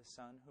Son, the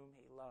Son whom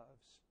He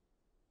loves,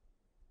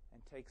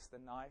 and takes the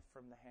knife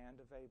from the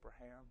hand of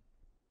Abraham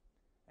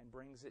and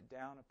brings it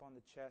down upon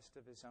the chest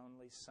of His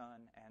only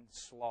Son and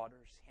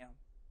slaughters Him.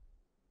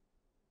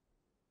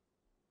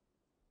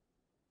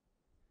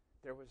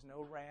 There was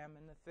no ram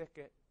in the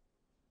thicket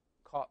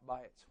caught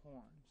by its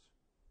horns.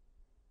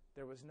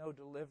 There was no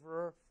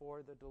deliverer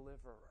for the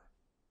deliverer.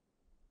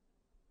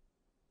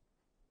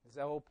 As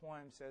the old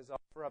poem says,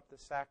 offer up the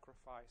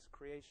sacrifice.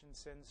 Creation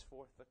sends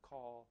forth the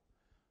call.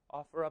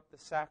 Offer up the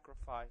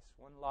sacrifice,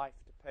 one life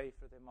to pay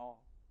for them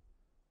all.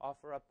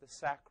 Offer up the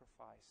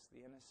sacrifice,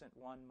 the innocent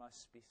one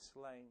must be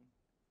slain.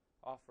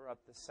 Offer up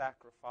the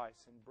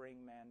sacrifice and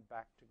bring man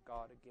back to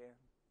God again.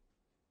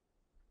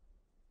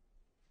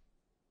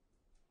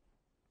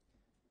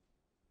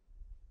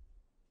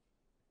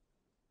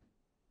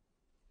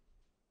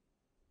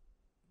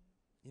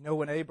 You know,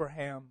 when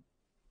Abraham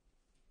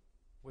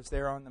was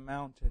there on the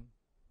mountain,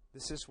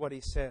 this is what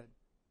he said.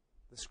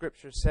 The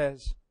Scripture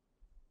says,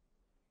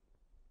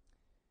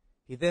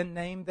 he then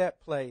named that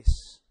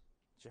place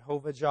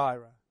Jehovah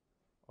Jireh,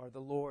 or the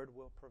Lord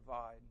will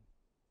provide.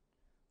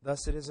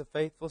 Thus it is a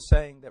faithful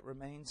saying that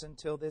remains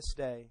until this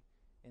day,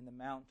 in the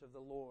mount of the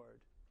Lord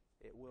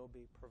it will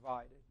be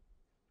provided.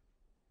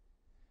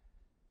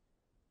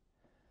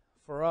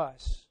 For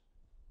us,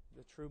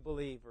 the true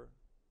believer,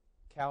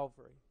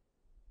 Calvary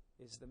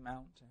is the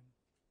mountain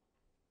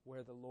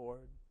where the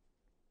Lord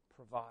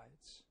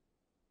provides.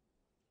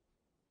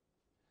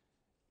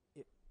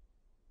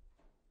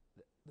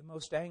 The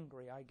most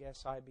angry, I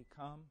guess, I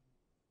become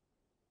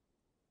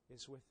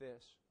is with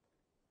this.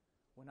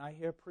 When I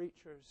hear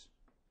preachers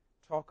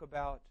talk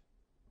about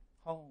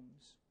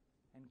homes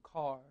and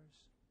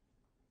cars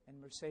and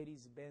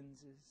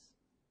Mercedes-Benzes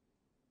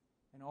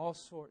and all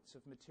sorts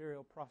of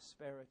material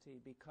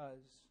prosperity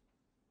because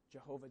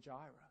Jehovah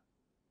Jireh,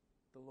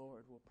 the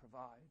Lord, will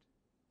provide.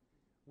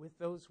 With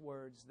those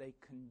words, they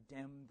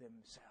condemn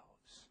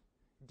themselves,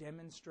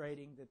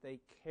 demonstrating that they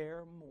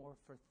care more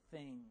for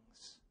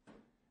things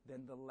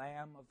than the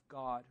Lamb of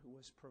God who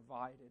was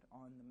provided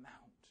on the mount.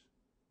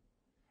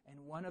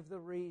 And one of the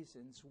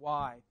reasons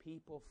why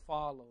people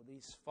follow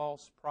these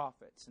false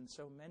prophets, and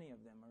so many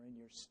of them are in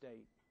your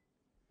state,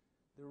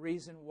 the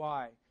reason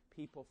why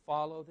people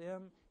follow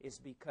them is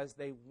because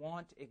they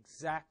want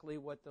exactly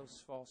what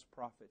those false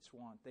prophets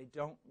want. They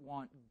don't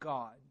want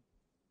God.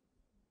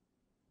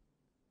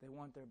 They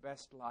want their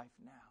best life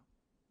now.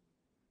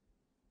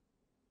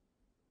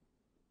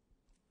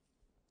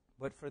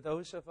 But for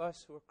those of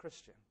us who are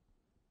Christian,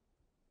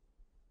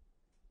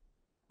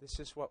 this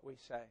is what we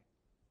say.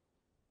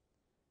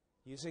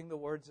 Using the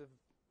words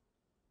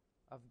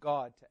of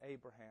God to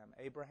Abraham.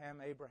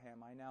 Abraham,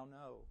 Abraham, I now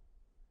know.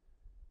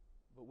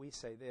 But we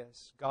say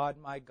this, God,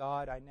 my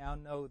God, I now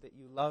know that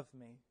you love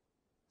me,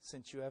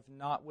 since you have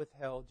not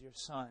withheld your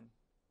Son,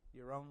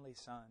 your only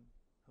Son,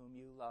 whom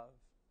you love,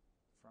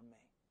 from me.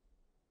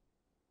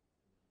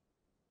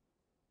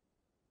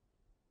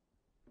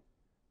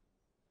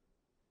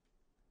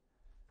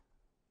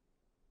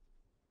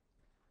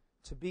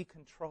 To be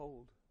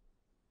controlled.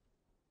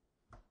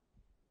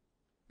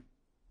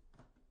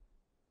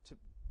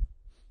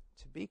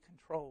 To be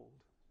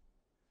controlled,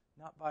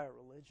 not by a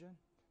religion,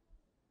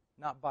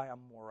 not by a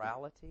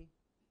morality,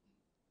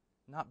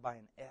 not by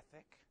an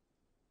ethic,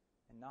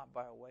 and not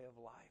by a way of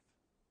life,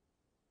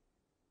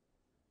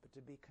 but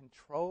to be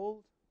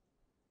controlled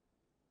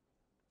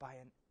by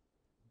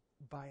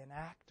an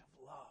act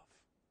of love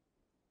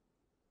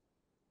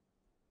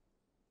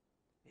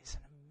is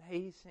an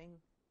amazing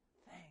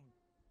thing.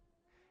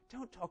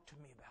 Don't talk to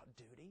me about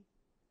duty.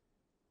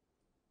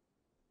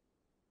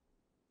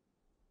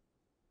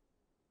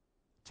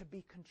 To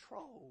be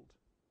controlled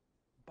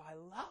by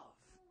love.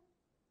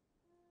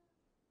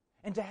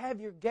 And to have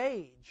your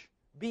gauge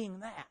being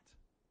that.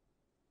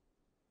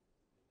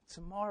 It's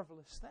a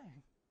marvelous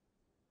thing.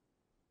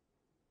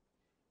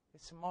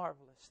 It's a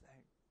marvelous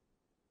thing.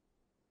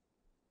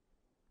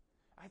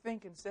 I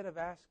think instead of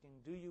asking,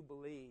 do you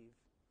believe?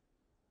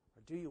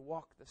 Or do you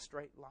walk the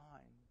straight line?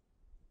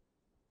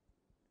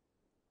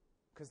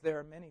 Because there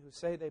are many who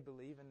say they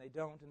believe and they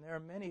don't. And there are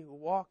many who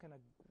walk in a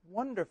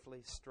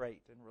wonderfully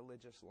straight and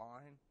religious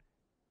line,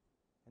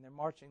 and they're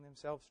marching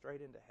themselves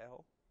straight into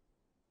hell.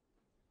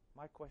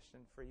 My question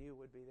for you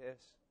would be this: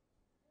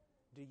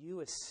 do you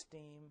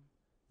esteem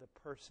the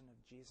person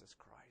of Jesus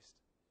Christ?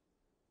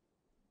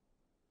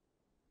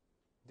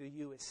 Do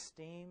you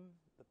esteem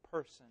the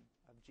person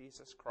of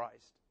Jesus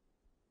Christ?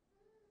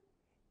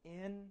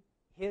 In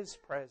His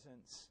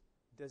presence,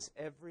 does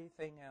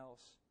everything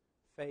else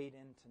fade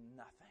into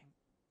nothing?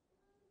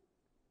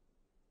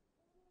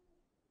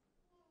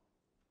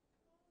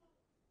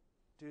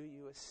 Do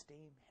you esteem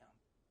Him?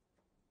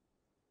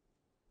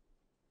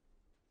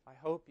 I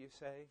hope you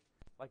say,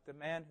 like the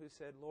man who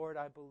said, Lord,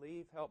 I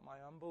believe, help my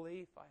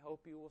unbelief. I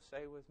hope you will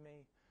say with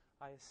me,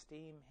 I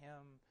esteem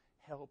Him,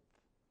 help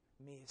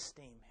me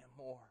esteem Him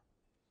more.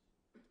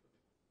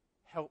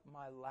 Help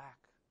my lack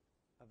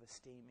of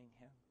esteeming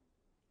Him.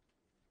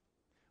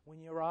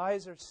 When your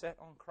eyes are set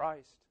on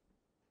Christ,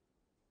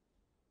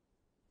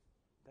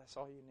 that's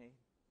all you need.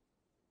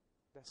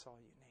 That's all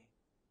you need.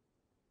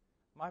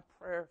 My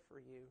prayer for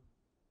you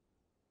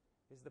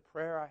is the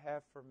prayer I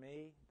have for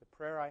me, the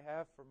prayer I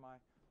have for my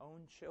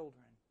own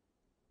children,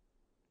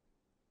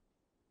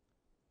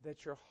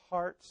 that your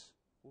hearts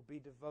will be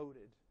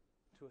devoted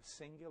to a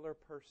singular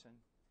person.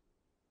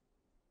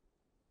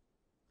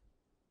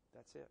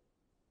 That's it.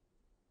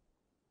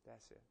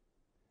 That's it.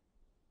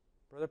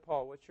 Brother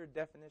Paul, what's your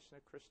definition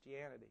of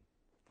Christianity?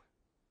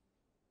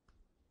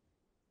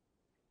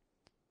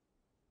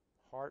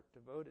 Heart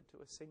devoted to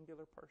a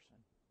singular person.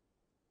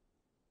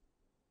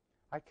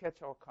 I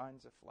catch all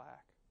kinds of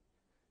flack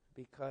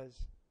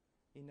because,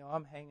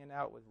 I'm hanging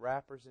out with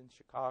rappers in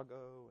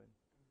Chicago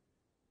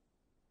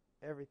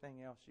and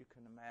everything else you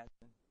can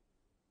imagine.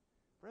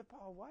 Brother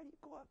Paul, why do you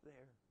go up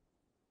there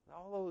with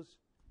all those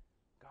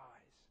guys?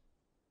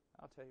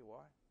 I'll tell you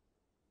why.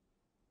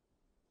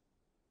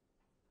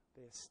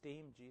 They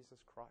esteem Jesus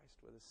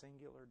Christ with a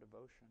singular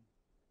devotion,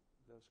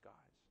 those guys.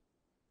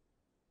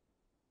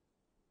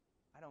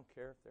 I don't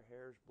care if their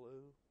hair is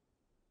blue.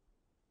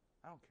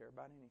 I don't care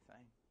about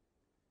anything.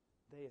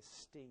 They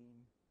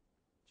esteem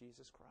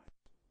Jesus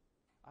Christ.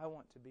 I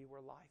want to be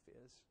where life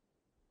is.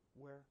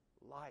 Where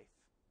life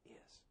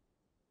is.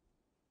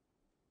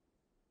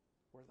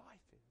 Where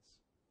life is.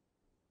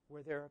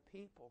 Where there are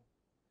people,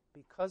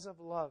 because of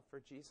love for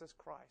Jesus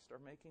Christ, are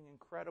making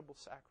incredible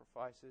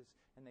sacrifices,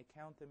 and they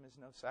count them as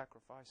no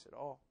sacrifice at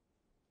all.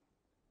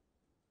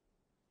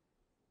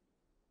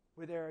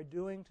 Where they are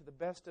doing to the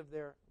best of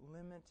their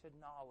limited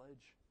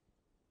knowledge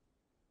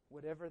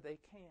whatever they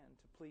can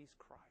to please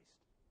Christ.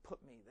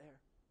 Put me there.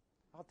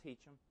 I'll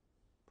teach them.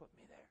 Put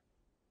me there.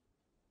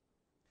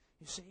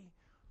 You see,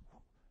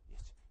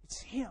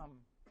 it's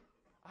Him.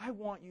 I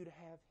want you to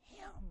have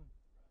Him.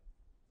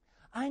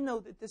 I know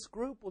that this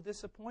group will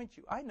disappoint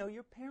you. I know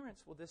your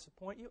parents will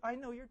disappoint you. I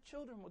know your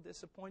children will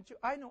disappoint you.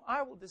 I know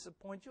I will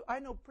disappoint you. I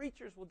know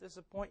preachers will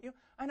disappoint you.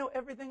 I know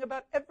everything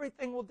about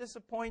everything will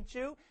disappoint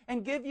you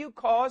and give you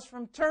cause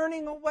from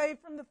turning away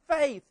from the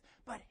faith.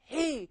 But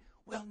He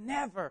will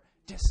never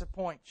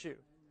disappoint you.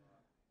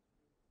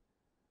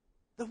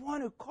 The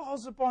one who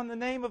calls upon the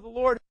name of the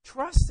Lord,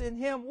 trusts in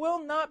Him, will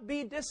not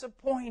be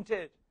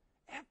disappointed.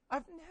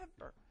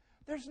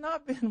 There's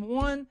not been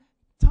one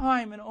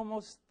time in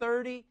almost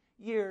 30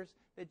 years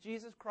that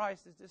Jesus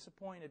Christ has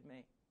disappointed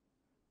me.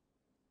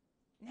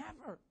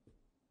 Never.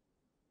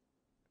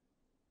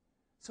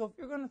 So if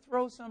you're going to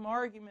throw some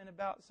argument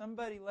about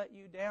somebody let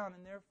you down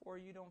and therefore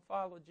you don't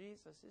follow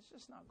Jesus, it's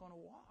just not going to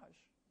wash.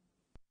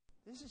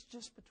 This is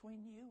just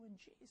between you and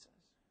Jesus.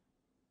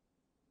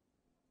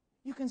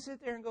 You can sit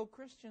there and go,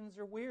 Christians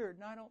are weird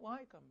and I don't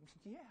like them.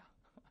 Yeah,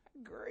 I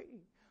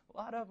agree. A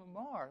lot of them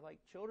are, like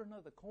children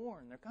of the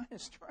corn. They're kind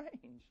of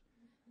strange.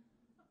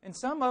 And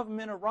some of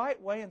them in a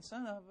right way, and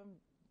some of them,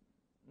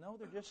 no,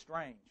 they're just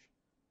strange.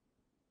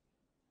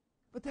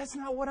 But that's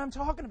not what I'm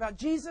talking about.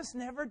 Jesus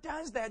never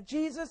does that.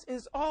 Jesus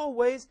is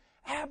always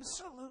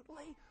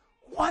absolutely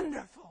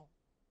wonderful.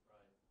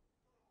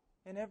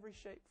 In every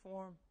shape,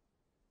 form,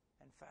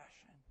 and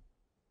fashion.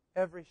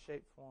 Every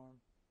shape, form,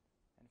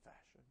 and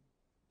fashion.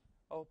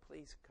 Oh,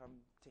 please come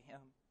to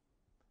Him.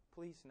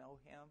 Please know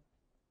Him.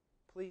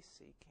 Please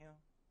seek Him.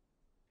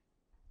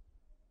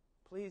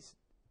 Please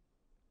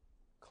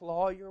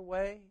claw your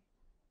way,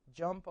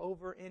 jump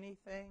over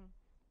anything,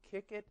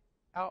 kick it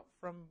out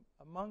from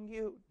among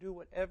you, do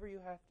whatever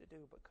you have to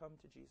do, but come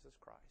to Jesus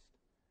Christ.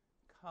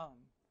 Come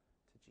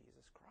to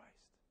Jesus Christ.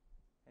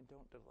 And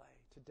don't delay.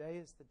 Today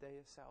is the day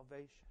of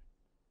salvation.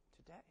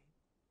 Today.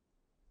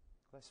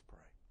 Let's pray.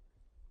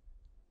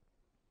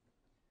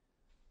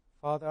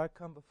 Father, I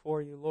come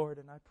before you, Lord,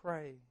 and I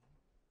pray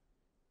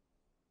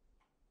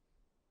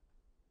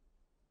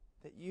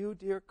that you,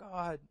 dear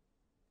God,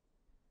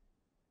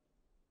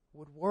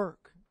 would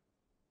work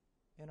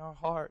in our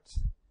hearts.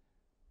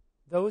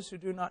 Those who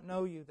do not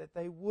know you, that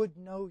they would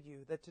know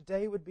you, that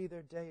today would be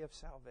their day of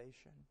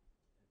salvation.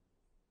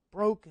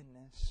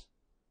 Brokenness.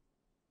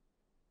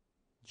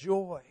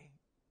 Joy.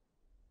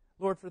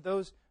 Lord, for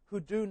those who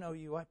do know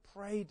you, I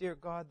pray, dear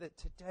God, that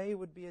today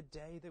would be a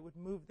day that would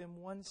move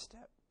them one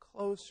step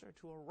closer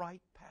to a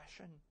right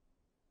passion,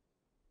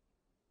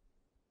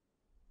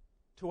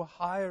 to a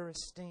higher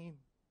esteem.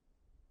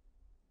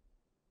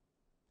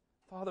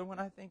 Father, when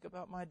I think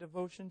about my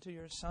devotion to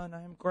your Son,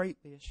 I am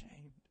greatly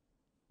ashamed.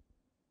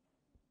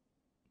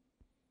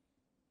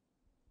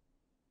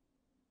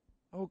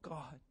 Oh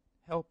God,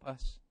 help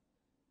us,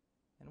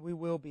 and we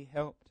will be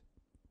helped.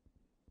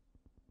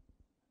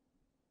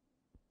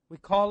 We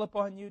call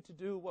upon you to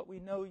do what we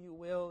know you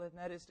will, and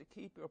that is to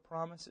keep your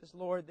promises,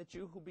 Lord, that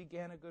you who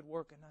began a good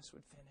work in us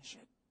would finish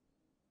it.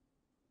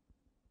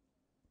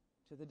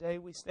 To the day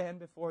we stand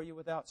before you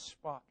without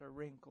spot or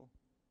wrinkle,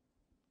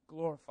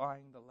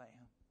 glorifying the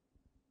Lamb.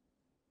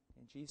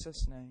 In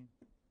Jesus' name,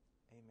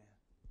 amen.